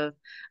sort of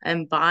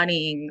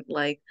embodying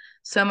like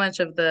so much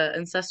of the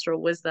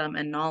ancestral wisdom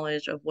and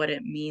knowledge of what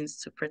it means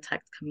to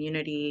protect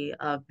community,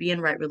 be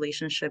in right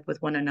relationship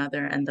with one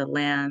another and the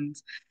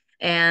land.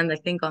 And I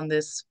think on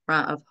this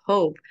front of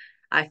hope,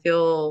 I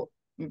feel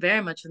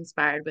very much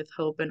inspired with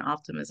hope and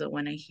optimism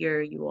when I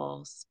hear you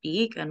all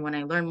speak and when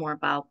I learn more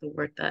about the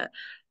work that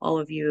all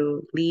of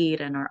you lead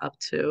and are up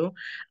to.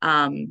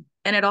 And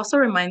it also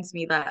reminds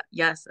me that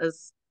yes,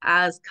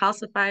 as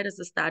calcified as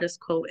the status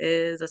quo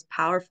is, as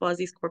powerful as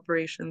these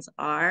corporations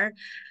are,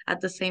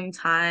 at the same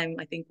time,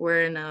 I think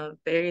we're in a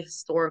very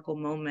historical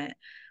moment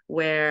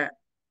where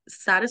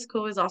status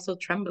quo is also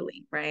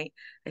trembling, right?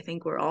 I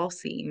think we're all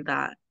seeing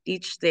that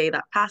each day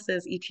that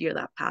passes, each year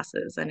that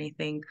passes. And I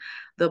think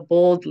the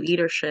bold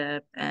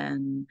leadership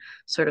and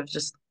sort of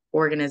just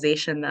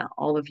organization that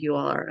all of you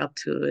all are up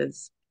to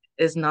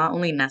is not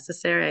only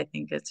necessary, I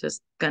think it's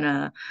just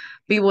gonna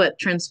be what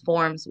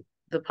transforms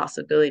the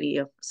possibility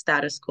of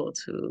status quo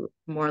to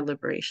more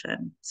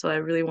liberation. So I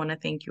really want to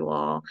thank you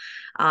all.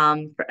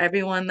 For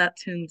everyone that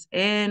tunes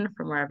in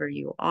from wherever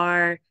you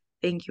are,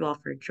 thank you all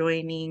for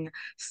joining.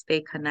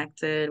 Stay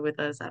connected with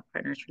us at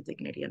Partners for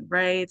Dignity and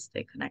Rights.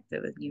 Stay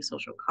connected with New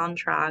Social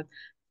Contract.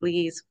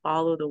 Please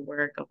follow the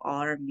work of all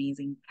our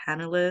amazing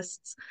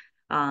panelists.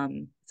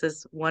 This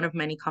is one of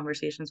many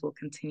conversations we'll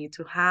continue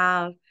to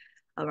have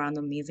around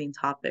amazing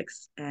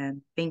topics.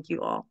 And thank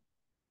you all.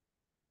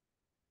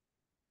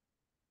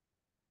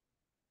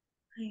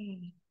 Hi.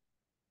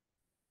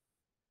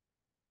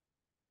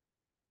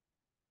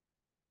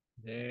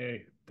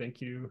 Hey,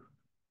 thank you.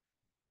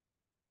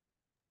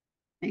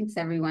 Thanks,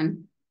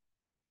 everyone.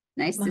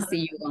 Nice to Mahalo.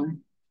 see you all.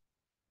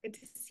 Good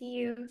to see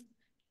you.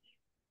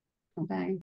 Bye-bye.